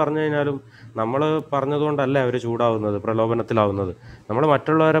അവരെന്ത് പറഞ്ഞു കഴിഞ്ഞാലും നമ്മൾ പറഞ്ഞതുകൊണ്ടല്ല അവർ ചൂടാവുന്നത്, പ്രലോഭനത്തിലാവുന്നത്. നമ്മൾ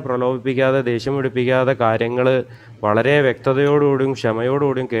മറ്റുള്ളവരെ പ്രലോഭിപ്പിക്കാതെ ദേഷ്യം പിടിപ്പിക്കാതെ കാര്യങ്ങൾ വളരെ വ്യക്തതയോടുകൂടിയും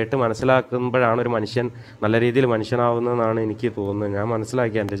ക്ഷമയോടുകൂടിയും കേട്ട് മനസ്സിലാക്കുമ്പോഴാണ് ഒരു മനുഷ്യൻ നല്ല രീതിയിൽ മനുഷ്യനാവുന്നതെന്നാണ് എനിക്ക് തോന്നുന്നത്. ഞാൻ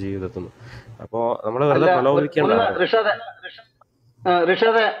മനസ്സിലാക്കിയ എൻ്റെ ജീവിതത്തിൽ നിന്ന്. അപ്പോൾ നമ്മൾ വെറുതെ പ്രലോഭിക്കേണ്ട.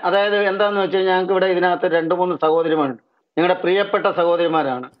 ഋഷദ്, അതായത് എന്താന്ന് വെച്ചാൽ ഞങ്ങൾക്ക് ഇവിടെ ഇതിനകത്ത് 2-3 സഹോദരിമാരുണ്ട്. നിങ്ങളുടെ പ്രിയപ്പെട്ട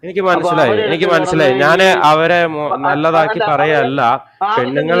സഹോദരിമാരാണ്. എനിക്ക് അപ്പൊ മനസ്സിലായി, എനിക്ക് അവരെടുത്ത് മനസ്സിലായി. കിടന്ന് ഞാന് ഈ അവരെ നല്ലതാക്കി അല്ല അവരെ പറയല്ല.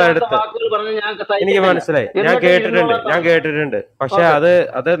 പെണ്ണുങ്ങളെ ആവശ്യമില്ലാത്ത അടുത്ത് വാക്കുകൾ പറഞ്ഞ് ഞങ്ങൾക്ക് എനിക്ക് സഹിക്കുന്നില്ല. മനസ്സിലായി, ഞാൻ എന്നിട്ട് കേട്ടിട്ടുണ്ട്, ഇരുന്നോളാൻ ഞാൻ പറഞ്ഞു. കേട്ടിട്ടുണ്ട്. പക്ഷെ ഓക്കെ,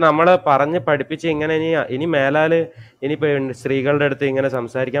 അത് നമ്മള് പറഞ്ഞ് പഠിപ്പിച്ച് ഇങ്ങനെ ഇനി മേലാല് ഇനിയിപ്പോ സ്ത്രീകളുടെ അടുത്ത് ഇങ്ങനെ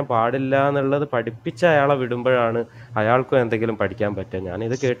സംസാരിക്കാൻ പാടില്ല എന്നുള്ളത് പഠിപ്പിച്ച് അയാളെ വിടുമ്പോഴാണ് അയാൾക്കും എന്തെങ്കിലും പഠിക്കാൻ പറ്റുക. ഞാൻ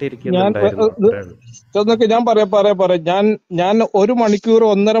ഇത് ഞാൻ കേട്ടിരിക്കുന്നുണ്ടായിരുന്നു, അത്രേ ഉള്ളൂ. എന്നൊക്കെ ഞാൻ പറയാം. ഞാൻ 1 മണിക്കൂർ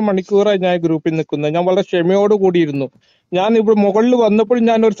 1.5 മണിക്കൂറായി ഞാൻ ഗ്രൂപ്പിൽ നിൽക്കുന്നത്. ഞാൻ വളരെ ക്ഷമയോട് കൂടിയിരുന്നു. ഞാൻ ഇവിടെ മുകളിൽ വന്നപ്പോൾ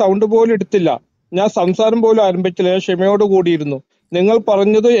ഞാൻ ഒരു സൗണ്ട് പോലും എടുത്തില്ല. ഞാൻ സംസാരം പോലും ആരംഭിച്ചില്ല. ഞാൻ ക്ഷമയോട് കൂടിയിരുന്നു. നിങ്ങൾ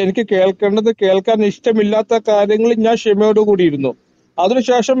പറഞ്ഞത് എനിക്ക് കേൾക്കാൻ ഇഷ്ടമില്ലാത്ത കാര്യങ്ങൾ ഞാൻ ക്ഷമയോട് കൂടിയിരുന്നു.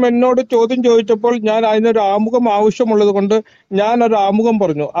 അതിനുശേഷം എന്നോട് ചോദ്യം ചോദിച്ചപ്പോൾ ഞാൻ അതിനൊരു ആമുഖം ആവശ്യമുള്ളത് കൊണ്ട് ഞാൻ ഒരു ആമുഖം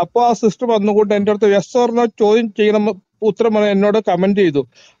പറഞ്ഞു. അപ്പൊ ആ സിസ്റ്റർ വന്നുകൊണ്ട് എന്റെ അടുത്ത് യെസ് ഓർ നോ ചോദ്യം ചെയ്യണം ഉത്തരം എന്നോട് കമന്റ് ചെയ്തു.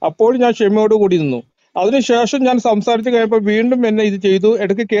 അപ്പോൾ ഞാൻ ക്ഷമയോട് കൂടി നിന്നു. അതിനുശേഷം ഞാൻ സംസാരിച്ച് കഴിഞ്ഞപ്പോൾ വീണ്ടും എന്നെ ഇത് ചെയ്തു.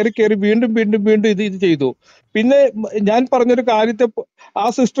 ഇടയ്ക്ക് കയറി വീണ്ടും ഇത് ചെയ്തു. പിന്നെ ഞാൻ പറഞ്ഞൊരു കാര്യത്തെ ആ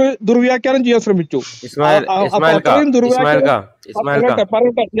സിസ്റ്റർ ദുർവ്യാഖ്യാനം ചെയ്യാൻ ശ്രമിച്ചു. അപ്പൊ അത്രയും ദുർവ്യാഖ്യാനം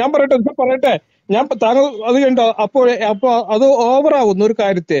പറയട്ടെ ഞാൻ താങ്കൾ അത് കണ്ടോ. അപ്പൊ അത് ഓവറാവുന്നു ഒരു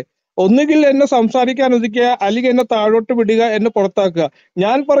കാര്യത്തെ. ഒന്നുകിൽ എന്നെ സംസാരിക്കാൻ അനുവദിക്കുക, അല്ലെങ്കിൽ എന്നെ താഴോട്ട് വിടുക, എന്നെ പുറത്താക്കുക.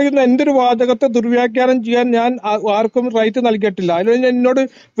 ഞാൻ പറയുന്ന എന്റെ ഒരു വാചകത്തെ ദുർവ്യാഖ്യാനം ചെയ്യാൻ ഞാൻ ആർക്കും റൈറ്റ് നൽകിയിട്ടില്ല. അതിന് എന്നോട്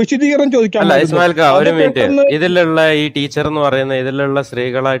വിശദീകരണം അല്ല ചോദിക്കാമായിരുന്നു. ഇസ്മായിൽക്ക, അത് ഒരു മിനിറ്റ്. പെട്ടെന്ന് ഇതിലുള്ള ഈ ടീച്ചർ എന്ന് പറയുന്ന ഇതിലുള്ള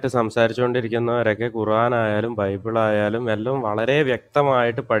സ്ത്രീകളായിട്ട് സംസാരിച്ചുകൊണ്ടിരിക്കുന്നവരൊക്കെ ഖുർആനായാലും ബൈബിളായാലും എല്ലാം വളരെ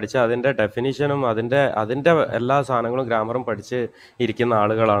വ്യക്തമായിട്ട് പഠിച്ച് അതിന്റെ ഡെഫിനിഷനും അതിന്റെ എല്ലാ സാധനങ്ങളും ഗ്രാമറും പഠിച്ച് ഇരിക്കുന്ന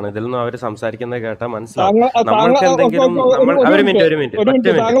ആളുകളാണ്. ഇതിൽ നിന്നും അവർ സംസാരിക്കുന്നത് കേട്ടാൽ മനസ്സിലാവും. നമ്മൾക്ക് എന്തെങ്കിലും ഒരു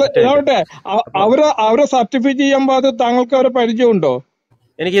മിനിറ്റ് താങ്കൾ അവരെ സർട്ടിഫൈ ചെയ്യാൻ പാകത്ത് താങ്കൾക്ക് അവരെ പരിചയമുണ്ടോ?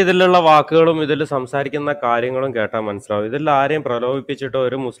 എനിക്ക് ഇതിലുള്ള വാക്കുകളും ഇതിൽ സംസാരിക്കുന്ന കാര്യങ്ങളും കേട്ടാൽ മനസ്സിലാവും. ഇതിൽ ആരെയും പ്രലോഭിപ്പിച്ചിട്ടോ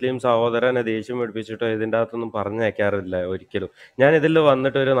ഒരു മുസ്ലിം സഹോദരനെ ദേഷ്യം പിടിപ്പിച്ചിട്ടോ ഇതിൻ്റെ അകത്തൊന്നും പറഞ്ഞയക്കാറില്ല ഒരിക്കലും. ഞാൻ ഇതിൽ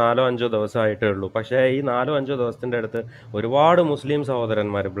വന്നിട്ട് ഒരു 4-5 ദിവസമായിട്ടേ ഉള്ളൂ. പക്ഷേ ഈ 4-5 ദിവസത്തിൻ്റെ അടുത്ത് ഒരുപാട് മുസ്ലിം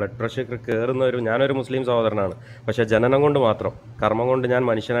സഹോദരന്മാർ ബ്ലഡ് പ്രഷർ കയറുന്ന ഞാനൊരു മുസ്ലിം സഹോദരനാണ്. പക്ഷേ ജനനം കൊണ്ട് മാത്രം, കർമ്മം കൊണ്ട് ഞാൻ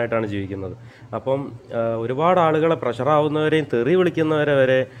മനുഷ്യനായിട്ടാണ് ജീവിക്കുന്നത്. അപ്പം ഒരുപാട് ആളുകളെ പ്രഷറാവുന്നവരെയും തെറി വിളിക്കുന്നവരെ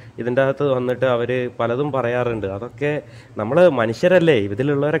വരെ ഇതിൻ്റെ അകത്ത് വന്നിട്ട് അവർ പലതും പറയാറുണ്ട്. അതൊക്കെ നമ്മൾ മനുഷ്യരല്ലേ,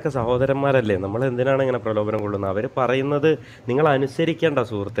 ഇതിലുള്ളവരൊക്കെ സഹോദരന്മാരല്ലേ. നമ്മൾ എന്തിനാണ് ഇങ്ങനെ പ്രലോഭനം കൊള്ളുന്നത്? അവർ പറയുന്നത് നിങ്ങൾ അനുസരിക്കേണ്ട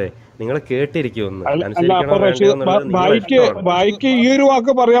സുഹൃത്തെ, നിങ്ങൾ കേട്ടിരിക്കുമെന്ന്. അനുസരിക്കണോ വേണ്ടയോ എന്നുള്ളത് നിങ്ങളുടെ ഇഷ്ടമാണ്. ബായിക്ക് ഈ ഒരു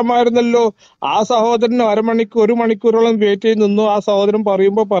വാക്ക് പറയാമായിരുന്നല്ലോ. ആ സഹോദരൻ 1 മണിക്കൂറോളം വെയിറ്റ് ചെയ്ത് നിന്നു. ആ സഹോദരൻ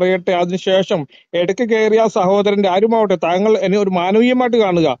പറയുമ്പോൾ പറയട്ടെ. അതിനുശേഷം ഇടയ്ക്ക് കയറിയ ആ സഹോദരന്റെ ആരുമാവട്ടെ, താങ്കൾ എന്നെ ഒരു മാനവീയമായിട്ട്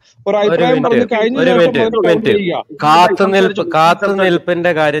കാണുക, ഒരു അഭിപ്രായം പറഞ്ഞ് കഴിഞ്ഞ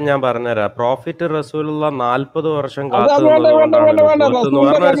കാത്തുനിൽപ്പിന്റെ കാര്യം ഞാൻ പറഞ്ഞുതരാം. പ്രോഫിറ്റ് റസൂലുള്ള 40 വർഷം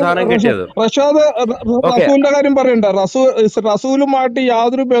സാധനം കിട്ടിയത്. റസൂലിന്റെ കാര്യം പറയണ്ട. റസൂലുമായിട്ട്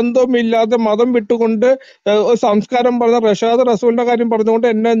യാതൊരു ബന്ധവും ഇല്ലാതെ മതം വിട്ടുകൊണ്ട് സംസ്കാരം പറഞ്ഞ റസൂലിന്റെ കാര്യം പറഞ്ഞുകൊണ്ട്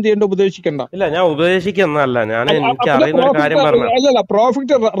എന്നെ എന്ത് ചെയ്യേണ്ട ഉപദേശിക്കണ്ട. ഇല്ല, ഞാൻ ഉപദേശിക്കുന്നല്ല, എനിക്ക് അറിയുന്ന ഒരു കാര്യം പറഞ്ഞു. അല്ലല്ല,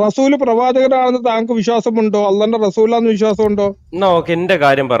 പ്രോഫിറ്റ് റസൂല് പ്രവാചകനാണെന്ന് താങ്കൾക്ക് വിശ്വാസമുണ്ടോ? അള്ളാന്റെ റസൂലാന്ന് വിശ്വാസമുണ്ടോ? എന്നാ ഓക്കെ, എന്റെ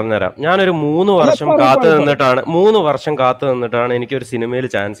കാര്യം പറഞ്ഞുതരാം. ഞാനൊരു 3 വർഷം കാത്തു നിന്നിട്ടാണ് എനിക്കൊരു സിനിമയിൽ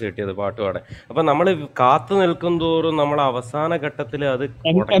ചാൻസ് കിട്ടിയത്, പാട്ട് പാടാൻ. അപ്പൊ നമ്മൾ കാത്തു നിൽക്കും തോറും നമ്മൾ അവസാന ഘട്ടത്തിൽ അത്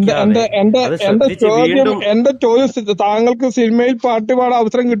എന്റെ ചോദ്യം, താങ്കൾക്ക് സിനിമയിൽ പാട്ട് പാടാൻ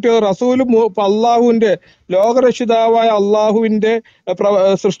അവസരം കിട്ടിയത് റസൂല് അള്ളാഹുവിന്റെ ലോകരക്ഷിതാവായ അള്ളാഹുവിന്റെ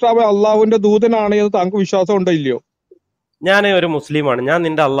സൃഷ്ടാവായ അള്ളാഹുവിന്റെ ദൂതനാണ് എന്ന് താങ്കൾക്ക് വിശ്വാസം ഉണ്ടോ ഇല്ലയോ? ഞാൻ ഒരു മുസ്ലിമാണ്. ഞാൻ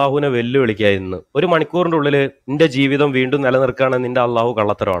നിന്റെ അള്ളാഹുവിനെ വെല്ലുവിളിക്കായിരുന്നു. 1 മണിക്കൂറിന്റെ ഉള്ളിൽ നിന്റെ ജീവിതം വീണ്ടും നിലനിർക്കാണ് നിന്റെ അള്ളാഹു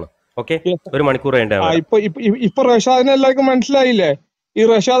കള്ളത്തരമാണ്. ഓക്കെ, 1 മണിക്കൂർ ഇപ്പൊ റഷാദിനെ എല്ലാവർക്കും മനസ്സിലായില്ലേ? ഈ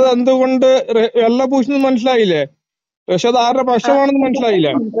റഷാദ് എന്തുകൊണ്ട് വെള്ളപൂശെന്ന് മനസ്സിലായില്ലേ? റഷാദ് ആരുടെ പ്രശ്നമാണെന്ന്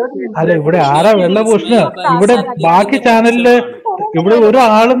മനസ്സിലായില്ലേ? അല്ല, ഇവിടെ ആരാ വെള്ളപൂശണ്? ഇവിടെ ബാക്കി ചാനലില് ഇവിടെ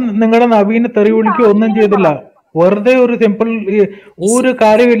ഒരാളും നിങ്ങളുടെ നവീനെ തെറി വിളിക്കുക ഒന്നും ചെയ്തില്ല. വെറുതെ ഒരു സിമ്പിൾ ഒരു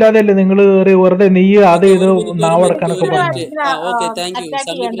കാര്യമില്ലാതെയല്ലേ നിങ്ങൾ വെറുതെ നീ അത് ഇത് നാവടക്കാനൊക്കെ പറഞ്ഞു.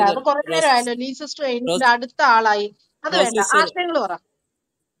 അടുത്ത ആളായി അത് വേണ്ട, ആശയങ്ങൾ പറ.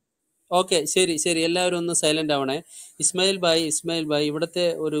 ഓക്കെ, ശരി, എല്ലാവരും ഒന്ന് സൈലന്റ് ആവണേ. ഇസ്മായിൽ ഭായ്, ഇവിടുത്തെ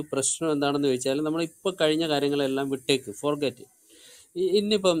ഒരു പ്രശ്നം എന്താണെന്ന് ചോദിച്ചാൽ, നമ്മളിപ്പോൾ കഴിഞ്ഞ കാര്യങ്ങളെല്ലാം വിട്ടേക്ക്, ഫോർഗെറ്റ്.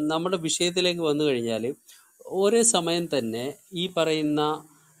 ഇന്നിപ്പം നമ്മുടെ വിഷയത്തിലേക്ക് വന്നു കഴിഞ്ഞാൽ ഒരേ സമയം തന്നെ ഈ പറയുന്ന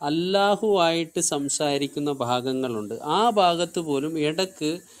അല്ലാഹുവായിട്ട് സംസാരിക്കുന്ന ഭാഗങ്ങളുണ്ട്. ആ ഭാഗത്ത് പോലും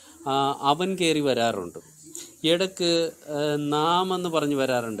ഇടക്ക് അവൻ കയറി വരാറുണ്ട്, ഇടക്ക് നാം എന്ന് പറഞ്ഞു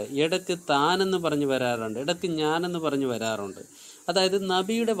വരാറുണ്ട്, ഇടക്ക് താനെന്ന് പറഞ്ഞു വരാറുണ്ട്, ഇടക്ക് ഞാനെന്ന് പറഞ്ഞു വരാറുണ്ട്. അതായത്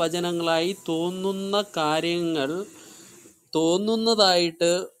നബിയുടെ വചനങ്ങളായി തോന്നുന്ന കാര്യങ്ങൾ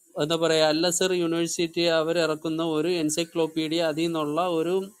തോന്നുന്നതായിട്ട് എന്താ പറയുക, അൽ അസർ യൂണിവേഴ്സിറ്റി അവരിറക്കുന്ന ഒരു എൻസൈക്ലോപീഡിയ, അതിൽ നിന്നുള്ള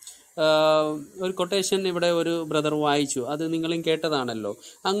ഒരു ഒരു കൊട്ടേഷൻ ഇവിടെ ഒരു ബ്രദർ വായിച്ചു, അത് നിങ്ങളും കേട്ടതാണല്ലോ.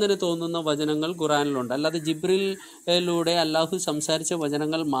 അങ്ങനെ തോന്നുന്ന വചനങ്ങൾ ഖുറാനിലുണ്ട്. അല്ലാതെ ജിബ്രിലിലൂടെ അല്ലാഹു സംസാരിച്ച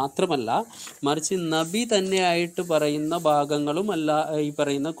വചനങ്ങൾ മാത്രമല്ല, മറിച്ച് നബി തന്നെയായിട്ട് പറയുന്ന ഭാഗങ്ങളും ഈ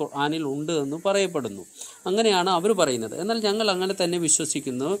പറയുന്ന ഖുർആനിൽ ഉണ്ട് എന്ന് പറയപ്പെടുന്നു. അങ്ങനെയാണ് അവർ പറയുന്നത്. എന്നാൽ ഞങ്ങൾ അങ്ങനെ തന്നെ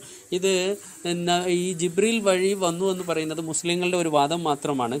വിശ്വസിക്കുന്നു. ഇത് ഈ ജിബ്രീൽ വഴി വന്നു എന്ന് പറയുന്നത് മുസ്ലിങ്ങളുടെ ഒരു വാദം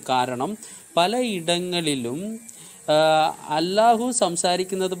മാത്രമാണ്. കാരണം പലയിടങ്ങളിലും അല്ലാഹു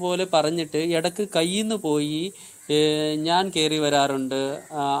സംസാരിക്കുന്നത് പോലെ പറഞ്ഞിട്ട് ഇടക്ക് കയ്യിൽ നിന്ന് പോയി ഞാൻ കയറി വരാറുണ്ട്,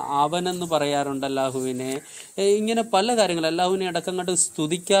 അവനെന്ന് പറയാറുണ്ട് അല്ലാഹുവിനെ. ഇങ്ങനെ പല കാര്യങ്ങൾ അല്ലാഹുവിനെ ഇടക്കങ്ങോട്ട്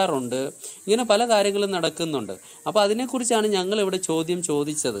സ്തുതിക്കാറുണ്ട്. ഇങ്ങനെ പല കാര്യങ്ങളും നടക്കുന്നുണ്ട്. അപ്പോൾ അതിനെക്കുറിച്ചാണ് ഞങ്ങൾ ഇവിടെ ചോദ്യം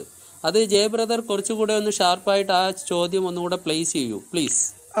ചോദിച്ചത്. അത് ജയ ബ്രദർ കുറച്ചുകൂടെ ഒന്ന് ഷാർപ്പായിട്ട് ആ ചോദ്യം ഒന്നുകൂടെ പ്ലേസ് ചെയ്യൂ പ്ലീസ്.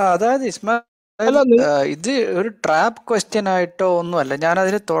 അതായത് ഇസ്മായിൽ, ഇത് ഒരു ട്രാപ്പ് ക്വസ്റ്റ്യൻ ആയിട്ടോ ഒന്നുമല്ല. ഞാൻ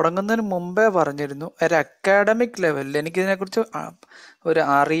അതിന് തുടങ്ങുന്നതിന് മുമ്പേ പറഞ്ഞിരുന്നു, ഒരു അക്കാഡമിക് ലെവലിൽ എനിക്കിതിനെക്കുറിച്ച് ഒരു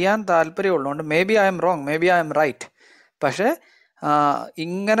അറിയാൻ താല്പര്യമുള്ളതുകൊണ്ട് may be I M wrong, may be I M right. പക്ഷേ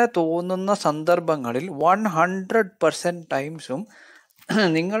ഇങ്ങനെ തോന്നുന്ന സന്ദർഭങ്ങളിൽ 100% ടൈംസും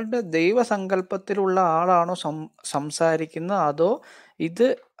നിങ്ങളുടെ ദൈവസങ്കല്പത്തിലുള്ള ആളാണോ സംസാരിക്കുന്നത്, അതോ ഇത്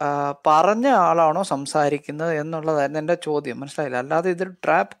പറഞ്ഞ ആളാണോ സംസാരിക്കുന്നത് എന്നുള്ളതായിരുന്നു എൻ്റെ ചോദ്യം. മനസ്സിലായില്ല? അല്ലാതെ ഇതൊരു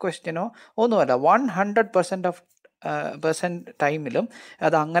ട്രാപ്പ് ക്വസ്റ്റ്യനോ ഒന്നുമല്ല. 100% ടൈമിലും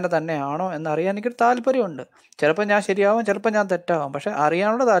അത് അങ്ങനെ തന്നെയാണോ എന്നറിയാൻ എനിക്കൊരു താല്പര്യമുണ്ട്. ചിലപ്പോൾ ഞാൻ ശരിയാവും, ചിലപ്പോൾ ഞാൻ തെറ്റാവും. പക്ഷെ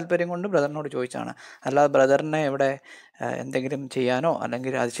അറിയാനുള്ള താല്പര്യം കൊണ്ട് ബ്രദറിനോട് ചോദിച്ചാണ്. അല്ലാതെ ബ്രദറിനെ ഇവിടെ എന്തെങ്കിലും ചെയ്യാനോ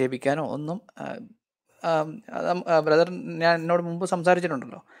അല്ലെങ്കിൽ അധിക്ഷേപിക്കാനോ ഒന്നും ബ്രദർ ഞാൻ എന്നോട് മുമ്പ്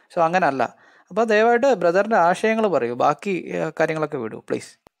സംസാരിച്ചിട്ടുണ്ടല്ലോ. സോ അങ്ങനെ അല്ല. അപ്പോൾ ദയവായിട്ട് ബ്രദറിൻ്റെ ആശയങ്ങൾ പറയൂ, ബാക്കി കാര്യങ്ങളൊക്കെ വിടൂ please.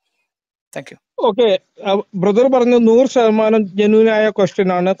 Thank you. Okay, brother പറഞ്ഞ 100% ജെന്യൂനായ ക്വസ്റ്റ്യൻ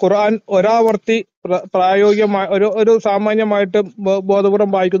ആണ്. ഖുർആൻ ഒരാവർത്തി പ്രായോഗികമായ ഒരു സാമാന്യമായിട്ട്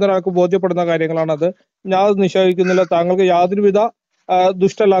ബോധപൂർവം വായിക്കുന്ന ഒരാൾക്ക് ബോധ്യപ്പെടുന്ന കാര്യങ്ങളാണത്. ഞാൻ അത് നിഷേധിക്കുന്നില്ല. താങ്കൾക്ക് യാതൊരുവിധ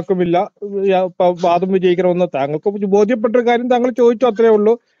ദുഷ്ടലാക്കുമില്ല, വാദം വിജയിക്കണമെന്ന് താങ്കൾക്ക് ബോധ്യപ്പെട്ട കാര്യം താങ്കൾ ചോദിച്ചു, അത്രേ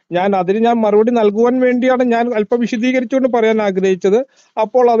ഉള്ളൂ. അതിന് ഞാൻ മറുപടി നൽകുവാൻ വേണ്ടിയാണ് ഞാൻ അല്പം വിശദീകരിച്ചുകൊണ്ട് പറയാൻ ആഗ്രഹിച്ചത്.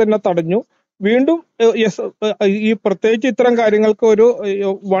 അപ്പോൾ അതെന്നെ തടഞ്ഞു. വീണ്ടും ഈ പ്രത്യേകിച്ച് ഇത്തരം കാര്യങ്ങൾക്ക് ഒരു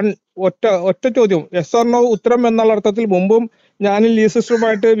ഒറ്റ ചോദ്യം, യെസ് ഓർ നോ ഉത്തരം എന്നുള്ള അർത്ഥത്തിൽ മുമ്പും ഞാൻ ലീ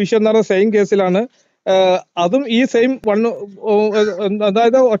സിസ്റ്ററുമായിട്ട് വിഷയം നടന്ന സെയിം കേസിലാണ്. അതും ഈ സെയിം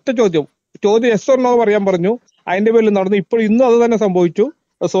അതായത് ഒറ്റ ചോദ്യം യെസ് ഓർ നോ പറയാൻ പറഞ്ഞു. അതിന്റെ പേരിൽ നടന്നു. ഇന്നും അത് തന്നെ സംഭവിച്ചു.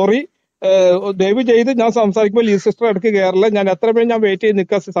 സോറി, ദയവ് ചെയ്ത് ഞാൻ സംസാരിക്കുമ്പോൾ ലീ സിസ്റ്റർ ഇടയ്ക്ക് കയറില്ല. ഞാൻ എത്ര ഞാൻ വെയിറ്റ് ചെയ്ത്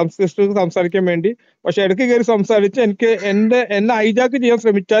നിൽക്കാം സിസ്റ്റർക്ക് സംസാരിക്കാൻ വേണ്ടി. പക്ഷെ ഇടയ്ക്ക് കയറി സംസാരിച്ച് എന്നെ ഹൈജാക്ക് ചെയ്യാൻ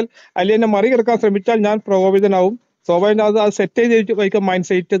ശ്രമിച്ചാൽ, അല്ലെങ്കിൽ എന്നെ മറികടക്കാൻ ശ്രമിച്ചാൽ ഞാൻ പ്രകോപിതനാവും. സ്വാഭാവികം അത് സെറ്റ് ചെയ്ത് വയ്ക്കുന്ന മൈൻഡ്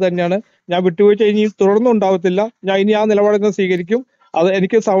സെറ്റ് തന്നെയാണ്. ഞാൻ വിട്ടുവീഴ്ച ഇനി തുടർന്നും ഉണ്ടാവത്തില്ല. ഞാൻ ഇനി ആ നിലപാടിനെ സ്വീകരിക്കും. അത്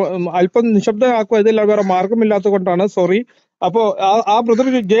എനിക്ക് അല്പം നിശബ്ദമാക്കുക, ഇതില്ല വേറെ മാർഗമില്ലാത്തത് കൊണ്ടാണ്. സോറി. അപ്പോ ആ ബ്രദർ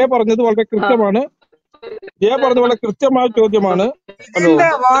ജയ പറഞ്ഞത് വളരെ കൃത്യമാണ്. കൃത്യമായ ചോദ്യമാണ്. ഹലോ,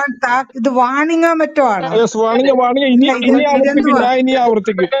 ഇത് വാണിങ്ങോ മറ്റോ ആണോ? യെസ്, വാണിങ്ങ ഇനി ആവർത്തിക്കും. ഞാൻ ഇനി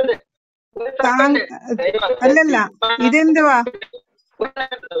ആവർത്തിക്കും. അല്ലല്ല, ഇതെന്തുവാ?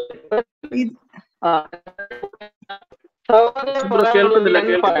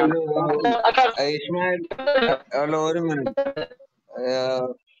 ഇസ്മായിൽ, ഒരു മിനിറ്റ്,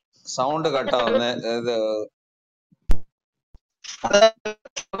 സൗണ്ട് കട്ടാവുന്നേ. ഹലോ,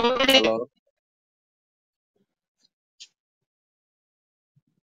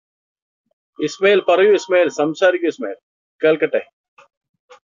 ഇസ്മായിൽ പറയൂ. ഇസ്മായിൽ സംസാരിക്കൂ. ഇസ്മായിൽ കേൾക്കട്ടെ.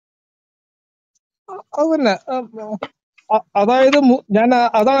 അതന്നെ, അതായത്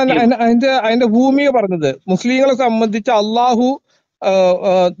അതാണ് അതിന്റെ ഭൂമിക പറഞ്ഞത്. മുസ്ലിങ്ങളെ സംബന്ധിച്ച് അള്ളാഹു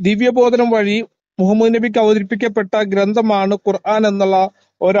ദിവ്യബോധനം വഴി മുഹമ്മദ് നബിക്ക് അവതരിപ്പിക്കപ്പെട്ട ഗ്രന്ഥമാണ് ഖുർആൻ എന്നുള്ള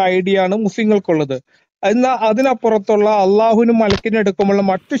ഒരു ഐഡിയ ആണ് മുസ്ലിങ്ങൾക്കുള്ളത്. എന്നാൽ അതിനപ്പുറത്തുള്ള അള്ളാഹുവിനും മലക്കിനും എടുക്കുമുള്ള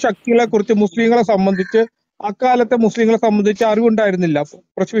മറ്റു ശക്തികളെ കുറിച്ച് മുസ്ലിങ്ങളെ സംബന്ധിച്ച് അക്കാലത്തെ മുസ്ലിങ്ങളെ സംബന്ധിച്ച് അറിവുണ്ടായിരുന്നില്ല.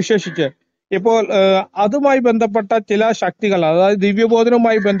 വിശേഷിച്ച് ഇപ്പോൾ അതുമായി ബന്ധപ്പെട്ട ചില ശക്തികൾ, അതായത്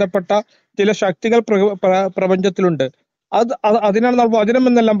ദിവ്യബോധനവുമായി ബന്ധപ്പെട്ട ചില ശക്തികൾ പ്രപഞ്ചത്തിലുണ്ട്. അതിനാണ് നമ്മൾ വചനം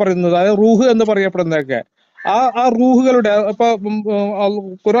എന്നെല്ലാം പറയുന്നത്, അതായത് റൂഹ് എന്ന് പറയപ്പെടുന്നതൊക്കെ. ആ റൂഹുകളുടെ ഇപ്പൊ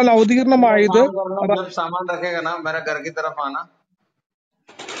ഖുർആൻ അവതീർണമായത്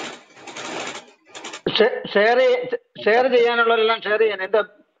ഷെയർ ചെയ്യാനുള്ളവരെല്ലാം ഷെയർ ചെയ്യാൻ. എന്താ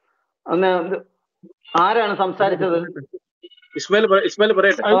ആരാണ് സംസാരിച്ചത്? ഇസ്മായിൽ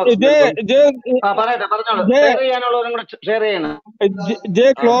പറയട്ടെ.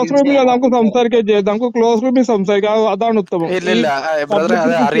 ക്ലോസ് റൂമിൽ നമുക്ക് സംസാരിക്കാം. നമുക്ക് ക്ലോസ് റൂമിൽ സംസാരിക്കാം, അതാണ് ഉത്തമം. ഇല്ല ബ്രദറെ,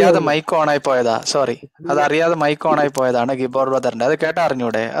 അത് അറിയാതെ മൈക്ക് ഓൺ ആയി പോയതാ. സോറി, അത് അറിയാതെ മൈക്ക് ഓൺ ആയി പോയതാണ് ഗിബോർ ബ്രദറിന്റെ. അത് കേട്ടാ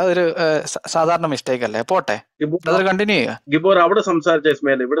അറിഞ്ഞൂടെ? അതൊരു സാധാരണ മിസ്റ്റേക്ക് അല്ലേ. പോട്ടെ, ബ്രദർ കണ്ടിന്യൂ ചെയ്യുക. ഗിബോർ അവിടെ സംസാരിച്ച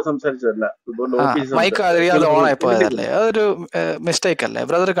ഇസ്മായിൽ ഇവിടെ സംസാരിച്ചതല്ല. മൈക്ക് അറിയാതെ ഓൺ ആയി പോയതല്ലേ, അതൊരു മിസ്റ്റേക്ക് അല്ലേ.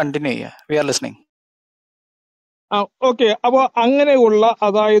 ബ്രദർ കണ്ടിന്യൂ ചെയ്യുക. V are listening. ഓക്കെ. അപ്പൊ അങ്ങനെയുള്ള,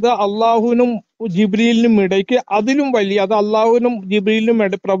 അതായത് അള്ളാഹുവിനും ജിബ്രീലിനും ഇടയ്ക്ക് അതിലും വലിയ, അത് അള്ളാഹുവിനും ജിബ്രീലിനും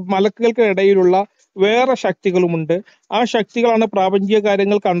മലക്കുകൾക്ക് ഇടയിലുള്ള വേറെ ശക്തികളുമുണ്ട്. ആ ശക്തികളാണ് പ്രാപഞ്ചിക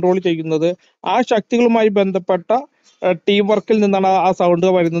കാര്യങ്ങൾ കൺട്രോൾ ചെയ്യുന്നത്. ആ ശക്തികളുമായി ബന്ധപ്പെട്ട ടീം വർക്കിൽ നിന്നാണ് ആ സൗണ്ട്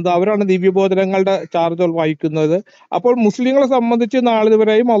വരുന്നത്. അവരാണ് ദിവ്യബോധനങ്ങളുടെ ചാർജ് വഹിക്കുന്നത്. അപ്പോൾ മുസ്ലിങ്ങളെ സംബന്ധിച്ച്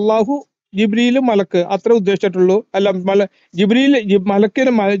നാളിതുവരെയും അള്ളാഹു, ജിബ്രീലും മലക്ക് അത്ര ഉദ്ദേശിച്ചിട്ടുള്ളൂ. അല്ല,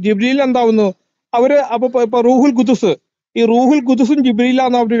 ജിബ്രീൽ എന്താവുന്നു, അവര് അപ്പൊ ഇപ്പൊ റൂഹുൽ ഖുദുസ്, ഈ റൂഹുൽ ഖുദുസും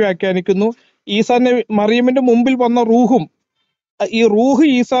ജിബ്രീലാന്ന് അവർ വ്യാഖ്യാനിക്കുന്നു. ഈസാ നബി മറിയമിന്റെ മുമ്പിൽ വന്ന റൂഹും, ഈ റൂഹ്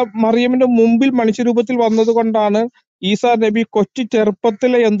മറിയമിന്റെ മുമ്പിൽ മനുഷ്യരൂപത്തിൽ വന്നത് കൊണ്ടാണ് ഈസാ നബി കൊച്ചു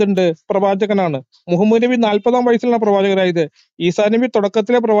ചെറുപ്പത്തിലെ എന്തുണ്ട്, പ്രവാചകനാണ്. മുഹമ്മദ് നബി 40-ാം വയസ്സിലാണ് പ്രവാചകനായത്. ഈസാ നബി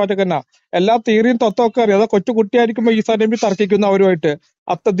തുടക്കത്തിലെ പ്രവാചകനാ. എല്ലാ തിയറിയും തത്വമൊക്കെ അറിയാം. അതാ കൊച്ചു കുട്ടിയായിരിക്കുമ്പോ ഈസാ നബി തർക്കിക്കുന്നു അവരുമായിട്ട്.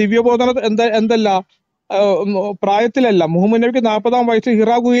 ദിവ്യബോധന എന്തല്ല, പ്രായത്തിലല്ല. മുഹമ്മദ് നബിക്ക് 40-ാം വയസ്സിൽ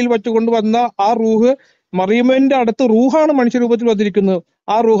ഹിറാ ഗുഹയിൽ വെച്ചുകൊണ്ട് വന്ന ആ റൂഹ്, മറിയമിന്റെ അടുത്ത് റൂഹാണ് മനുഷ്യരൂപത്തിൽ വന്നിരിക്കുന്നത്.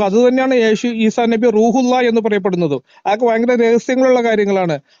 ആ റൂഹ് അത് തന്നെയാണ് ഈസാ നബി റൂഹുല്ല എന്ന് പറയപ്പെടുന്നത്. അതൊക്കെ ഭയങ്കര രഹസ്യങ്ങളുള്ള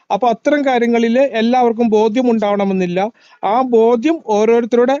കാര്യങ്ങളാണ്. അപ്പൊ അത്തരം കാര്യങ്ങളിൽ എല്ലാവർക്കും ബോധ്യം ഉണ്ടാവണമെന്നില്ല. ആ ബോധ്യം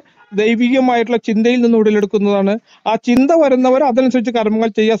ഓരോരുത്തരുടെ ദൈവികമായിട്ടുള്ള ചിന്തയിൽ നിന്ന് ഉടലെടുക്കുന്നതാണ്. ആ ചിന്ത വരുന്നവർ അതനുസരിച്ച്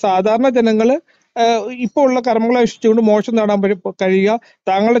കർമ്മങ്ങൾ ചെയ്യുക. സാധാരണ ജനങ്ങള് ഇപ്പോൾ ഉള്ള കർമ്മങ്ങളെ അനുസരിച്ചുകൊണ്ട് മോശം നേടാൻ കഴിയുക.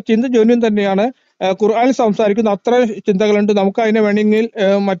 താങ്കളുടെ ചിന്ത ജോന്യം തന്നെയാണ്. ഖുർആനിൽ സംസാരിക്കുന്ന അത്ര ചിന്തകളുണ്ട്. നമുക്ക് അതിനെ വേണമെങ്കിൽ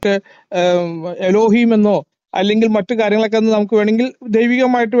മറ്റേ എലോഹീം എന്നോ അല്ലെങ്കിൽ മറ്റു കാര്യങ്ങളൊക്കെ നമുക്ക് വേണമെങ്കിൽ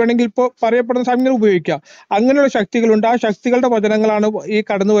ദൈവികമായിട്ട് വേണമെങ്കിൽ ഇപ്പോൾ പറയപ്പെടുന്ന സമയം ഉപയോഗിക്കാം. അങ്ങനെയുള്ള ശക്തികളുണ്ട്. ആ ശക്തികളുടെ വചനങ്ങളാണ് ഈ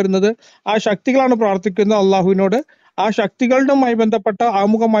കടന്നു വരുന്നത്. ആ ശക്തികളാണ് പ്രാർത്ഥിക്കുന്നത് അള്ളാഹുവിനോട്. ആ ശക്തികളുമായി ബന്ധപ്പെട്ട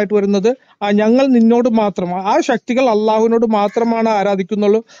ആമുഖമായിട്ട് വരുന്നത് ഞങ്ങൾ നിന്നോട് മാത്രം. ആ ശക്തികൾ അള്ളാഹുവിനോട് മാത്രമാണ്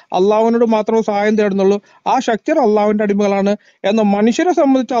ആരാധിക്കുന്നുള്ളൂ, അള്ളാഹുവിനോട് മാത്രമേ സഹായം തേടുന്നുള്ളൂ. ആ ശക്തികൾ അള്ളാഹുവിന്റെ അടിമകളാണ്. എന്നാൽ മനുഷ്യരെ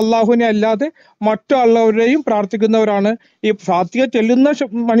സംബന്ധിച്ച് അള്ളാഹുവിനെ അല്ലാതെ മറ്റു എല്ലാവരെയും പ്രാർത്ഥിക്കുന്നവരാണ്. ഈ ഫാത്തിഹ ചെല്ലുന്ന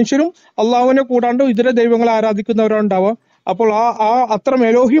മനുഷ്യരും അള്ളാഹുവിനെ കൂടാണ്ട് ഇതര ദൈവങ്ങളെ ആരാധിക്കുന്നവരുണ്ടാവാം. അപ്പോൾ അത്ര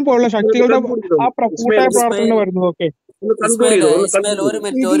എലോഹിയും പോലുള്ള ശക്തികളുടെ ആ ഇസ്മയിൽ കൂട്ടായ ഒന്ന് പ്രാർത്ഥന വരുന്നത്. ഓക്കെ, ഒന്ന് കൺക്ലൂഡ് ചെയ്തു, ഒന്ന് ഇസ്മയിൽ കൺക്ലൂഡ് ഒരു ചെയ്തു.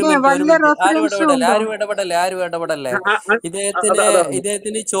 മിനിറ്റ് ഇതിന് വല്ല റെഫറൻസും ഉണ്ടോ? ആരും ഇടപെടല്ലേ.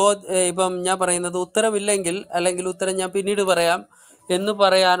 ഇദ്ദേഹത്തിന് ഇപ്പം ഞാൻ പറയുന്നത് ഉത്തരവില്ലെങ്കിൽ, അല്ലെങ്കിൽ ഉത്തരം ഞാൻ പിന്നീട് പറയാം എന്ന്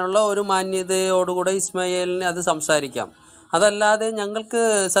പറയാനുള്ള ഒരു മാന്യതയോടുകൂടെ ഇസ്മായിലിന് അത് സംസാരിക്കാം. അതല്ലാതെ ഞങ്ങൾക്ക്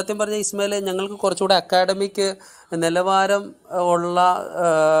സത്യം പറഞ്ഞ ഇസ്മായിലെ, ഞങ്ങൾക്ക് കുറച്ചുകൂടെ അക്കാഡമിക് നിലവാരം ഉള്ള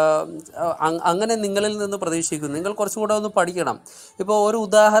അങ്ങനെ നിങ്ങളിൽ നിന്ന് പ്രതീക്ഷിക്കുന്നു. നിങ്ങൾ കുറച്ചുകൂടെ ഒന്ന് പഠിക്കണം. ഇപ്പോൾ ഒരു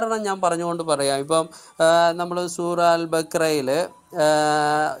ഉദാഹരണം ഞാൻ പറഞ്ഞുകൊണ്ട് പറയാം. ഇപ്പം നമ്മൾ സൂറ അൽ ബഖറയിൽ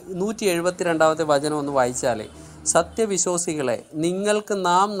 172-ാമത്തെ വചനം ഒന്ന് വായിച്ചാൽ, സത്യവിശ്വാസികളെ, നിങ്ങൾക്ക്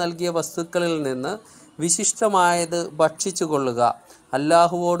നാം നൽകിയ വസ്തുക്കളിൽ നിന്ന് വിശിഷ്ടമായത് ഭക്ഷിച്ചു കൊള്ളുക,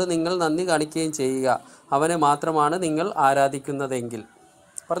 അല്ലാഹുവോട് നിങ്ങൾ നന്ദി കാണിക്കുകയും ചെയ്യുക, അവനെ മാത്രമാണ് നിങ്ങൾ ആരാധിക്കുന്നതെങ്കിൽ.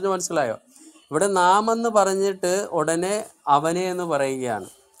 പറഞ്ഞു മനസ്സിലായോ? ഇവിടെ നാമെന്ന് പറഞ്ഞിട്ട് ഉടനെ അവനെ എന്ന് പറയുകയാണ്.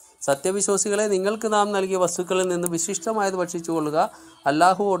 സത്യവിശ്വാസികളെ, നിങ്ങൾക്ക് നാം നൽകിയ വസ്തുക്കളിൽ നിന്ന് വിശിഷ്ടമായത് ഭക്ഷിച്ചു കൊള്ളുക,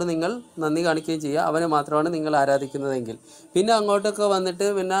 അല്ലാഹുവോട് നിങ്ങൾ നന്ദി കാണിക്കുകയും ചെയ്യുക, അവനെ മാത്രമാണ് നിങ്ങൾ ആരാധിക്കുന്നതെങ്കിൽ. പിന്നെ അങ്ങോട്ടൊക്കെ വന്നിട്ട്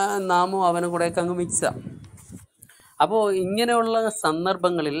പിന്നെ നാമും അവനും കൂടെയൊക്കെ അങ്ങ് മിക്സാണ്. അപ്പോൾ ഇങ്ങനെയുള്ള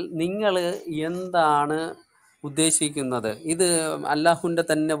സന്ദർഭങ്ങളിൽ നിങ്ങൾ എന്താണ് ഉദ്ദേശിക്കുന്നത്? ഇത് അല്ലാഹുവിൻ്റെ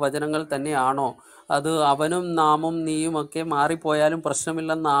തന്നെ വചനങ്ങൾ തന്നെയാണോ? അത് അവനും നാമും നീയും ഒക്കെ മാറിപ്പോയാലും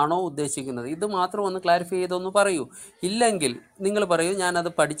പ്രശ്നമില്ലെന്നാണോ ഉദ്ദേശിക്കുന്നത്? ഇത് മാത്രം ഒന്ന് ക്ലാരിഫൈ ചെയ്തൊന്ന് പറയൂ. ഇല്ലെങ്കിൽ നിങ്ങൾ പറയൂ, ഞാനത്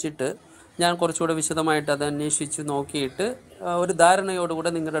പഠിച്ചിട്ട് ഞാൻ കുറച്ചുകൂടെ വിശദമായിട്ട് അത് അന്വേഷിച്ച് നോക്കിയിട്ട് ഒരു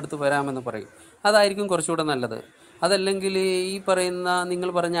ധാരണയോടുകൂടെ നിങ്ങളുടെ അടുത്ത് വരാമെന്ന് പറയും. അതായിരിക്കും കുറച്ചുകൂടെ നല്ലത്. അതല്ലെങ്കിൽ ഈ പറയുന്ന നിങ്ങൾ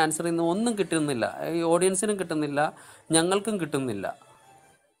പറഞ്ഞ ആൻസറിൽ നിന്ന് ഒന്നും കിട്ടുന്നില്ല, ഈ ഓഡിയൻസിനും കിട്ടുന്നില്ല, ഞങ്ങൾക്കും കിട്ടുന്നില്ല.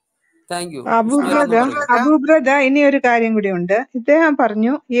 Thank you. അബു ബ്രദർ, ഇനി ഒരു കാര്യം കൂടി ഉണ്ട്. ഇദ്ദേഹം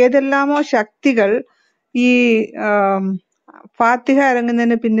പറഞ്ഞു ഏതെല്ലാമോ ശക്തികൾ ഈ ഫാത്തിഹ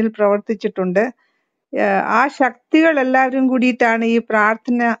ഇറങ്ങുന്നതിന് പിന്നിൽ പ്രവർത്തിച്ചിട്ടുണ്ട്. ആ ശക്തികൾ എല്ലാവരും കൂടിയിട്ടാണ് ഈ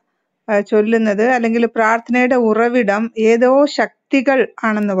പ്രാർത്ഥന ചൊല്ലുന്നത്, അല്ലെങ്കിൽ പ്രാർത്ഥനയുടെ ഉറവിടം ഏതോ ശക്തികൾ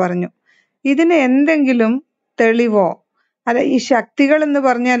ആണെന്ന് പറഞ്ഞു. ഇതിന് എന്തെങ്കിലും തെളിവോ? അല്ല, ഈ ശക്തികൾ എന്ന്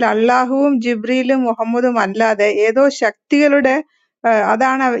പറഞ്ഞാൽ അള്ളാഹുവും ജിബ്രീലും മുഹമ്മദും അല്ലാതെ ഏതോ ശക്തികളുടെ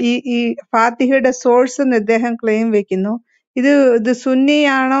അതാണ് ഈ ഫാത്തിഹയുടെ സോഴ്സ് എന്ന് ഇദ്ദേഹം ക്ലെയിം വെക്കുന്നു. ഇത്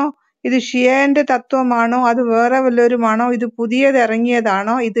സുന്നിയാണോ? ഇത് ഷിയന്റെ തത്വമാണോ? അത് വേറെ വല്ലവരുമാണോ? ഇത് പുതിയത്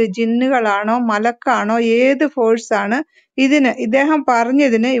ഇറങ്ങിയതാണോ? ഇത് ജിന്നുകളാണോ? മലക്കാണോ? ഏത് ഫോഴ്സ് ആണ് ഇതിന്? ഇദ്ദേഹം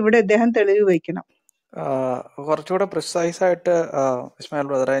പറഞ്ഞതിന് ഇവിടെ ഇദ്ദേഹം തെളിവ് വയ്ക്കണം. കുറച്ചുകൂടെ പ്രിസൈസ് ആയിട്ട് ഇസ്മായിൽ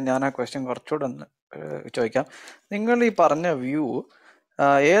ബ്രദറെ, ഞാൻ ആ ക്വസ്റ്റ്യൻ കുറച്ചുകൂടെ ഒന്ന് ചോദിക്കാം. നിങ്ങൾ ഈ പറഞ്ഞ വ്യൂ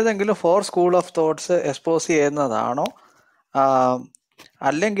ഏതെങ്കിലും 4 സ്കൂൾ ഓഫ് തോട്ട്സ് എക്സ്പോസ് ചെയ്യുന്നതാണോ,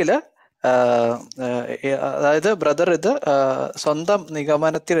 അല്ലെങ്കിൽ അതായത് ബ്രദർ ഇത് സ്വന്തം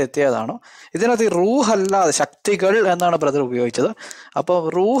നിഗമനത്തിൽ എത്തിയതാണോ? ഇതിനകത്ത് റൂഹ് അല്ലാതെ ശക്തികൾ എന്നാണ് ബ്രദർ ഉപയോഗിച്ചത്. അപ്പോൾ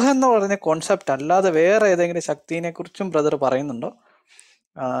റൂഹ് എന്ന് പറഞ്ഞ കോൺസെപ്റ്റ് അല്ലാതെ വേറെ ഏതെങ്കിലും ശക്തിനെ കുറിച്ചും ബ്രദർ പറയുന്നുണ്ടോ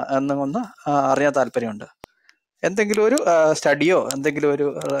എന്നൊന്ന് അറിയാൻ താല്പര്യമുണ്ട്. എന്തെങ്കിലും ഒരു സ്റ്റഡിയോ എന്തെങ്കിലും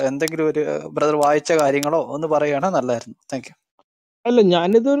ഒരു ബ്രദർ വായിച്ച കാര്യങ്ങളോ ഒന്ന് പറയുകയാണെങ്കിൽ നല്ലതായിരുന്നു. Thank you. അല്ല,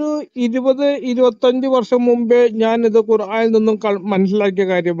 ഞാനിതൊരു 20-25 വർഷം മുമ്പേ ഞാനിത് ഖുർആനിൽ നിന്നും മനസ്സിലാക്കിയ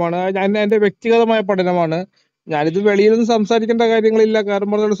കാര്യമാണ്. എന്റെ വ്യക്തിഗതമായ പഠനമാണ്. ഞാനിത് വെളിയിലൊന്നും സംസാരിക്കേണ്ട കാര്യങ്ങളില്ല.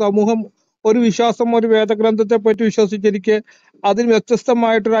 കാരണം പറഞ്ഞാൽ സമൂഹം ഒരു വിശ്വാസം, ഒരു വേദഗ്രന്ഥത്തെ പറ്റി വിശ്വസിച്ചിരിക്കെ അതിന്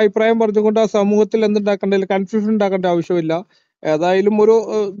വ്യത്യസ്തമായിട്ടൊരു അഭിപ്രായം പറഞ്ഞുകൊണ്ട് ആ സമൂഹത്തിൽ എന്തുണ്ടാക്കേണ്ട, കൺഫ്യൂഷൻ ഉണ്ടാക്കേണ്ട ആവശ്യമില്ല. ഏതായാലും ഒരു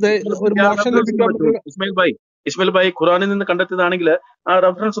മോശം ലഭിക്കാൻ പറ്റുന്ന ഇസ്മായിൽ ഭായി ഖുറാനിൽ നിന്ന് കണ്ടെത്തിയതാണെങ്കിൽ ആ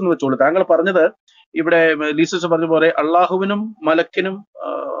റെഫറൻസ് ഒന്ന് വെച്ചോളൂ. താങ്കൾ പറഞ്ഞത് ഇവിടെ ലീസസ് പറഞ്ഞ പോലെ അള്ളാഹുവിനും മലക്കിനും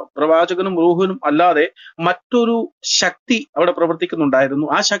പ്രവാചകനും റൂഹിനും അല്ലാതെ മറ്റൊരു ശക്തി അവിടെ പ്രവർത്തിക്കുന്നുണ്ടായിരുന്നു.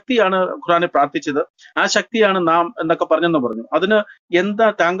 ആ ശക്തിയാണ് ഖുറാനെ പ്രാർത്ഥിച്ചത്, ആ ശക്തിയാണ് നാം എന്നൊക്കെ പറഞ്ഞെന്ന് പറഞ്ഞു. അതിന് എന്താ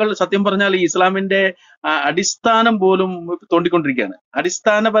താങ്കൾ സത്യം പറഞ്ഞാൽ ഈ ഇസ്ലാമിന്റെ അടിസ്ഥാനം പോലും തോണ്ടിക്കൊണ്ടിരിക്കുകയാണ്.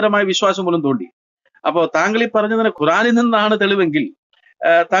 അടിസ്ഥാനപരമായ വിശ്വാസം പോലും തോണ്ടി. അപ്പോ താങ്കൾ ഈ പറഞ്ഞതിന് ഖുറാനിൽ നിന്നാണ് തെളിവെങ്കിൽ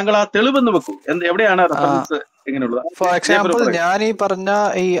താങ്കൾ ആ തെളിവെന്ന് വെക്കൂ. എവിടെയാണ് റെഫറൻസ് എങ്ങനെയുള്ളത്? ഫോർ എക്സാമ്പിൾ, ഞാൻ ഈ പറഞ്ഞ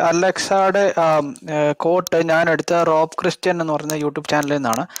ഈ അലക്സയുടെ കോട്ട് ഞാൻ എടുത്ത റോബ് ക്രിസ്ത്യൻ എന്ന് പറഞ്ഞ യൂട്യൂബ് ചാനലിൽ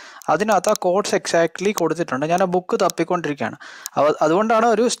നിന്നാണ്. അതിനകത്ത് ആ കോട്ട്സ് എക്സാക്ട്ലി കൊടുത്തിട്ടുണ്ട്. ഞാൻ ആ ബുക്ക് തപ്പിക്കൊണ്ടിരിക്കുകയാണ്. അതുകൊണ്ടാണ്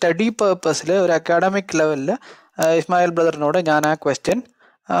ഒരു സ്റ്റഡി പേർപ്പസിൽ, ഒരു അക്കാഡമിക് ലെവലിൽ ഇസ്മായിൽ ബ്രദറിനോട് ഞാൻ ആ ക്വസ്റ്റ്യൻ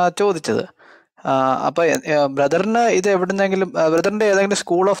ചോദിച്ചത്. അപ്പോൾ ബ്രദറിന് ഇത് എവിടുന്നെങ്കിലും, ബ്രദറിൻ്റെ ഏതെങ്കിലും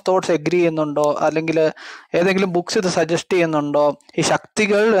സ്കൂൾ ഓഫ് തോട്ട്സ് എഗ്രി ചെയ്യുന്നുണ്ടോ, അല്ലെങ്കിൽ ഏതെങ്കിലും ബുക്സ് ഇത് സജസ്റ്റ് ചെയ്യുന്നുണ്ടോ? ഈ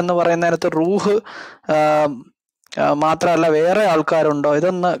ശക്തികൾ എന്ന് പറയുന്നതിനകത്ത് റൂഹ് മാത്രമല്ല വേറെ ആൾക്കാരുണ്ടോ?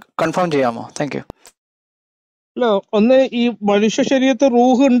 ഇതൊന്ന് കൺഫേം ചെയ്യാമോ? Thank you. അല്ല, ഒന്ന് ഈ മനുഷ്യ ശരീരത്തിൽ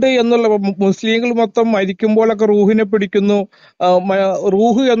റൂഹ് ഉണ്ട് എന്നുള്ള, മുസ്ലിങ്ങൾ മൊത്തം മരിക്കുമ്പോഴൊക്കെ റൂഹിനെ പിടിക്കുന്നു.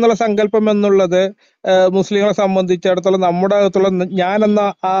 റൂഹ് എന്നുള്ള സങ്കല്പം എന്നുള്ളത് മുസ്ലിങ്ങളെ സംബന്ധിച്ചിടത്തോളം നമ്മുടെ അകത്തുള്ള ഞാൻ എന്ന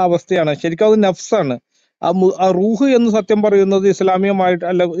ആ അവസ്ഥയാണ്. ശരിക്കും അത് നഫ്സാണ്. ആ റൂഹ് എന്ന് സത്യം പറയുന്നത് ഇസ്ലാമികമായിട്ട്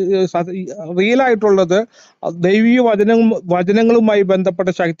അല്ല, റിയൽ ആയിട്ടുള്ളത് ദൈവീയ വചനങ്ങളുമായി ബന്ധപ്പെട്ട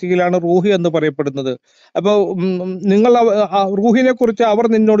ശക്തികളാണ് റൂഹ് എന്ന് പറയപ്പെടുന്നത്. അപ്പോൾ നിങ്ങൾ റൂഹിനെ കുറിച്ച് അവർ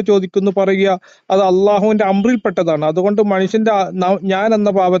നിന്നോട് ചോദിക്കുന്നു, പറയുക അത് അള്ളാഹുവിന്റെ അമ്രിൽപ്പെട്ടതാണ്. അതുകൊണ്ട് മനുഷ്യന്റെ ഞാൻ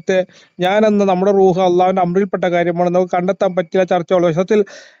എന്ന ഭാവത്തെ, ഞാൻ എന്ന നമ്മുടെ റൂഹ് അള്ളാഹുവിന്റെ അമ്രിൽപ്പെട്ട കാര്യമാണ്. നമുക്ക് കണ്ടെത്താൻ പറ്റിയ ചർച്ചകൾ വശത്തിൽ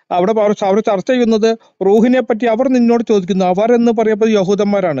അവർ ചർച്ച ചെയ്യുന്നത് റൂഹിനെ പറ്റി അവർ നിന്നോട് ചോദിക്കുന്നു. അവർ എന്ന് പറയുമ്പോൾ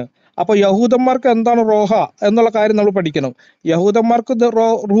യഹൂദന്മാരാണ്. അപ്പൊ യഹൂദന്മാർക്ക് എന്താണ് റോഹ എന്നുള്ള കാര്യം നമ്മൾ പഠിക്കണം. യഹൂദന്മാർക്ക്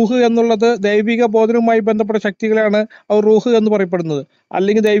റൂഹ് എന്നുള്ളത് ദൈവിക ബോധനവുമായി ബന്ധപ്പെട്ട ശക്തികളാണ് അവർ റൂഹ് എന്ന് പറയപ്പെടുന്നത്.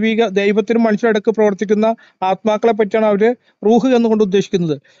 അല്ലെങ്കിൽ ദൈവത്തിനും മനുഷ്യരടക്ക് പ്രവർത്തിക്കുന്ന ആത്മാക്കളെ പറ്റിയാണ് അവര് റൂഹ് എന്നുകൊണ്ട്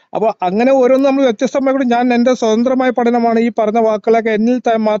ഉദ്ദേശിക്കുന്നത്. അപ്പൊ അങ്ങനെ ഓരോന്നും നമ്മൾ വ്യത്യസ്തമായി, ഞാൻ എൻ്റെ സ്വതന്ത്രമായ പഠനമാണ്, ഈ പറഞ്ഞ വാക്കുകളൊക്കെ എന്നിൽ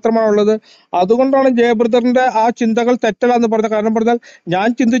മാത്രമാണ് ഉള്ളത്. അതുകൊണ്ടാണ് ജയബ്രദറിന്റെ ആ ചിന്തകൾ തെറ്റല എന്ന് പറഞ്ഞ കാരണം പറഞ്ഞാൽ ഞാൻ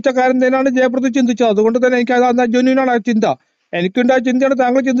ചിന്തിച്ച കാര്യം തന്നെയാണ് ജയബ്രദർ ചിന്തിച്ചത്. അതുകൊണ്ട് തന്നെ എനിക്ക് അത് ജെന്യൂനാണ് ആ ചിന്ത. എനിക്കുണ്ട് ആ ചിന്തയാണ്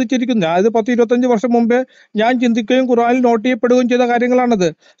താങ്കൾ ചിന്തിച്ചിരിക്കുന്നത്. അത് 10-25 വർഷം മുമ്പേ ഞാൻ ചിന്തിക്കുകയും ഖുർആനിൽ നോട്ട് ചെയ്യപ്പെടുകയും ചെയ്ത കാര്യങ്ങളാണത്.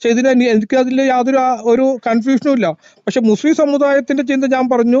 പക്ഷെ എനിക്ക് അതിൽ യാതൊരു ഒരു കൺഫ്യൂഷനും ഇല്ല. പക്ഷെ മുസ്ലിം സമുദായത്തിന്റെ ചിന്ത ഞാൻ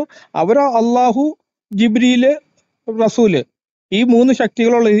പറഞ്ഞു, അവർ അള്ളാഹു, ജിബ്രീല്, റസൂല്, ഈ 3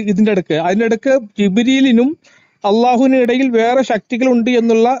 ശക്തികളുള്ള ഇതിന്റെ അടുക്ക്, അതിന്റെ അടുക്ക് ജിബ്രീലിനും അള്ളാഹുവിനും ഇടയിൽ വേറെ ശക്തികളുണ്ട്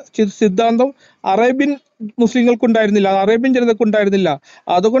എന്നുള്ള സിദ്ധാന്തം അറേബ്യൻ മുസ്ലിങ്ങൾക്കുണ്ടായിരുന്നില്ല, അറേബ്യൻ ജനതക്കുണ്ടായിരുന്നില്ല.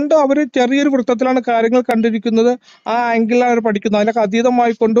 അതുകൊണ്ട് അവർ ചെറിയൊരു വൃത്തത്തിലാണ് കാര്യങ്ങൾ കണ്ടിരിക്കുന്നത്. ആ ആംഗിളിലാണ് അവർ പഠിക്കുന്നത്. അതിനൊക്കെ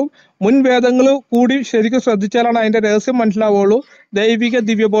അതീതമായിക്കൊണ്ടും മുൻ വേദങ്ങൾ കൂടി ശരിക്കും ശ്രദ്ധിച്ചാലാണ് അതിന്റെ രഹസ്യം മനസ്സിലാവുള്ളൂ. ദൈവിക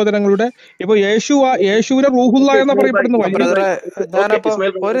ദിവ്യബോധനങ്ങളുടെ ഇപ്പൊ യേശുവിനെ റൂഹുല്ല എന്ന് പറയപ്പെടുന്നു. ബ്രദറെ, ഞാനപ്പോ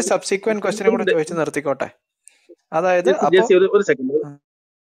ഒരു സബ്സിക്വന്റ് ക്വസ്റ്റ്യനും കൂടെ ചോദിച്ചു നിർത്തിക്കോട്ടെ. അതായത് ഒരു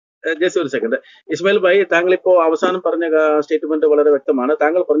സെക്കൻഡ് ഇസ്മായിൽ ഭായി, താങ്കൾ ഇപ്പോ അവസാനം പറഞ്ഞ സ്റ്റേറ്റ്മെന്റ് വളരെ വ്യക്തമാണ്.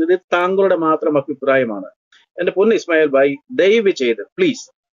 താങ്കൾ പറഞ്ഞത് താങ്കളുടെ മാത്രം അഭിപ്രായമാണ്. എന്റെ പൊന്ന് ഇസ്മായിൽ ഭായി, ദയവ് ചെയ്ത് പ്ലീസ്,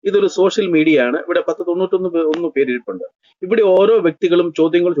 ഇതൊരു സോഷ്യൽ മീഡിയ ആണ്. ഇവിടെ 1091 പേരിരിപ്പുണ്ട്. ഇവിടെ ഓരോ വ്യക്തികളും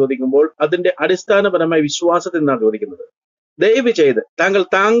ചോദ്യങ്ങൾ ചോദിക്കുമ്പോൾ അതിന്റെ അടിസ്ഥാനപരമായ വിശ്വാസത്തിൽ നിന്നാണ് ചോദിക്കുന്നത്. ദയവ് ചെയ്ത് താങ്കൾ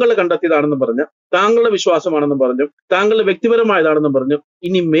കണ്ടെത്തിയതാണെന്ന് പറഞ്ഞു, താങ്കളുടെ വിശ്വാസമാണെന്നും പറഞ്ഞു, താങ്കളുടെ വ്യക്തിപരമായതാണെന്നും പറഞ്ഞു,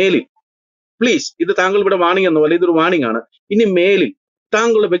 ഇനി മേലിൽ പ്ലീസ്, ഇത് താങ്കൾ ഇവിടെ വാണിംഗ് എന്ന് പോലെ ഇതൊരു വാണിംഗ് ആണ്. ഇനി മേലിൽ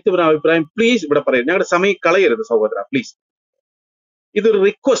താങ്കളുടെ വ്യക്തിപരമായ അഭിപ്രായം പ്ലീസ് ഇവിടെ പറയും. ഞങ്ങളുടെ സമയം കളയരുത് സഹോദര, പ്ലീസ്. ഇതൊരു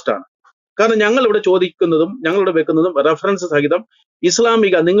റിക്വസ്റ്റ് ആണ്. കാരണം ഞങ്ങൾ ഇവിടെ ചോദിക്കുന്നതും ഞങ്ങളിവിടെ വെക്കുന്നതും റെഫറൻസ് സഹിതം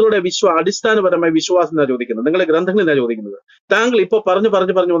ഇസ്ലാമിക നിങ്ങളുടെ അടിസ്ഥാനപരമായ വിശ്വാസം ചോദിക്കുന്നത്, നിങ്ങളുടെ ഗ്രന്ഥങ്ങളിൽ ചോദിക്കുന്നത്. താങ്കൾ ഇപ്പൊ പറഞ്ഞു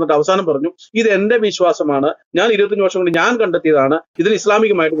വന്നിട്ട് അവസാനം പറഞ്ഞു ഇത് എന്റെ വിശ്വാസമാണ്, ഞാൻ 25 വർഷം കൊണ്ട് ഞാൻ കണ്ടെത്തിയതാണ്, ഇതിന്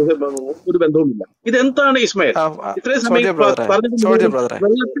ഇസ്ലാമികമായിട്ട് ഒരു ബന്ധവുമില്ല. ഇതെന്താണ് ഇസ്മായിൽ? ഇത്രയും സമയം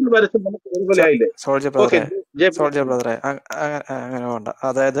വെള്ളത്തിൽ വരച്ച് പോലെ ആയില്ലേ? അങ്ങനെ വേണ്ട.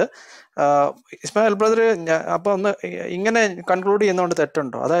 അതായത് ഇസ്മായിൽ ബ്രദർ അപ്പൊ ഒന്ന് ഇങ്ങനെ കൺക്ലൂഡ് ചെയ്യുന്നതുകൊണ്ട്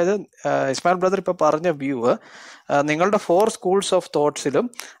തെറ്റുണ്ടോ? അതായത് ഇസ്മായിൽ ബ്രദർ ഇപ്പൊ പറഞ്ഞ വ്യൂ നിങ്ങളുടെ 4 സ്കൂൾസ് ഓഫ് തോട്ട്സിലും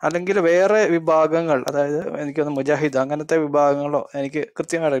അല്ലെങ്കിൽ വേറെ വിഭാഗങ്ങൾ, അതായത് എനിക്കൊന്ന് മുജാഹിദ് അങ്ങനത്തെ വിഭാഗങ്ങളോ എനിക്ക്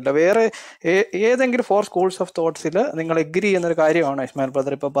കൃത്യമായിട്ടില്ല, വേറെ ഏതെങ്കിലും 4 സ്കൂൾസ് ഓഫ് തോട്ട്സിൽ നിങ്ങൾ എഗ്രി ചെയ്യുന്നൊരു കാര്യമാണോ ഇസ്മായിൽ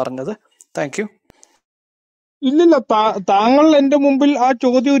ബ്രദർ ഇപ്പൊ പറഞ്ഞത്? Thank you. ഇല്ലില്ല, താങ്കൾ എന്റെ മുമ്പിൽ ആ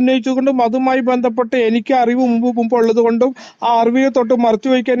ചോദ്യം ഉന്നയിച്ചുകൊണ്ടും അതുമായി ബന്ധപ്പെട്ട് എനിക്ക് അറിവ് മുമ്പ് ഉള്ളത് കൊണ്ടും ആ അറിവിനെ തൊട്ട് മറച്ചു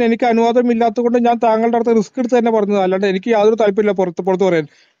വയ്ക്കാൻ എനിക്ക് അനുവാദമില്ലാത്തത് കൊണ്ട് ഞാൻ താങ്കളുടെ അടുത്ത് റിസ്ക് എടുത്ത് തന്നെ പറഞ്ഞത്. അല്ലാണ്ട് എനിക്ക് യാതൊരു താല്പര്യമില്ല പുറത്ത് പറയാൻ.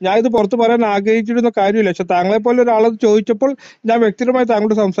 ഞാൻ ഇത് പുറത്ത് പറയാൻ ആഗ്രഹിച്ചിരുന്ന കാര്യമില്ല. പക്ഷെ താങ്കളെ പോലെ ഒരാളത് ചോദിച്ചപ്പോൾ ഞാൻ വ്യക്തിപരമായി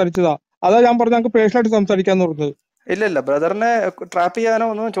താങ്കളോട് സംസാരിച്ചതാ. അതാ ഞാൻ പറഞ്ഞ ഞങ്ങൾക്ക് പേഴ്സണലായിട്ട് സംസാരിക്കാന്ന് പറഞ്ഞത്. ഇല്ല, ബ്രദറിനെ ട്രാപ്പ് ചെയ്യാനോ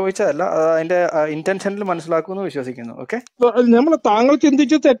ഒന്നും ചോദിച്ചതല്ല. അതിന്റെ ഇന്റൻഷനിൽ മനസ്സിലാക്കുമെന്ന് വിശ്വസിക്കുന്നു. ഓക്കെ, നമ്മൾ താങ്കൾ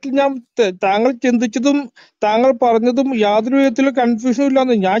ചിന്തിച്ചത് താങ്കൾ ചിന്തിച്ചതും താങ്കൾ പറഞ്ഞതും യാതൊരു വിധത്തിലും കൺഫ്യൂഷൻ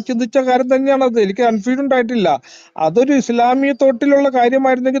ഇല്ലാന്ന് ഞാൻ ചിന്തിച്ച കാര്യം തന്നെയാണ് അത്. എനിക്ക് കൺഫ്യൂഷൻ ഉണ്ടായിട്ടില്ല. അതൊരു ഇസ്ലാമിക തോട്ടിലുള്ള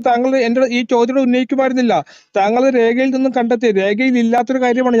കാര്യമായിരുന്നെങ്കിൽ താങ്കൾ എന്റെ ഈ ചോദ്യം ഉന്നയിക്കുമായിരുന്നില്ല. താങ്കൾ രേഖയിൽ നിന്നും കണ്ടെത്തിയ രേഖയിൽ ഇല്ലാത്തൊരു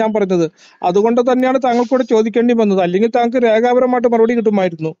കാര്യമാണ് ഞാൻ പറഞ്ഞത്. അതുകൊണ്ട് തന്നെയാണ് താങ്കൾക്കൂടെ ചോദിക്കേണ്ടി വന്നത്. അല്ലെങ്കിൽ താങ്കൾക്ക് രേഖാപരമായിട്ട് മറുപടി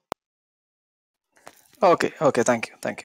കിട്ടുമായിരുന്നു. Okay, thank you.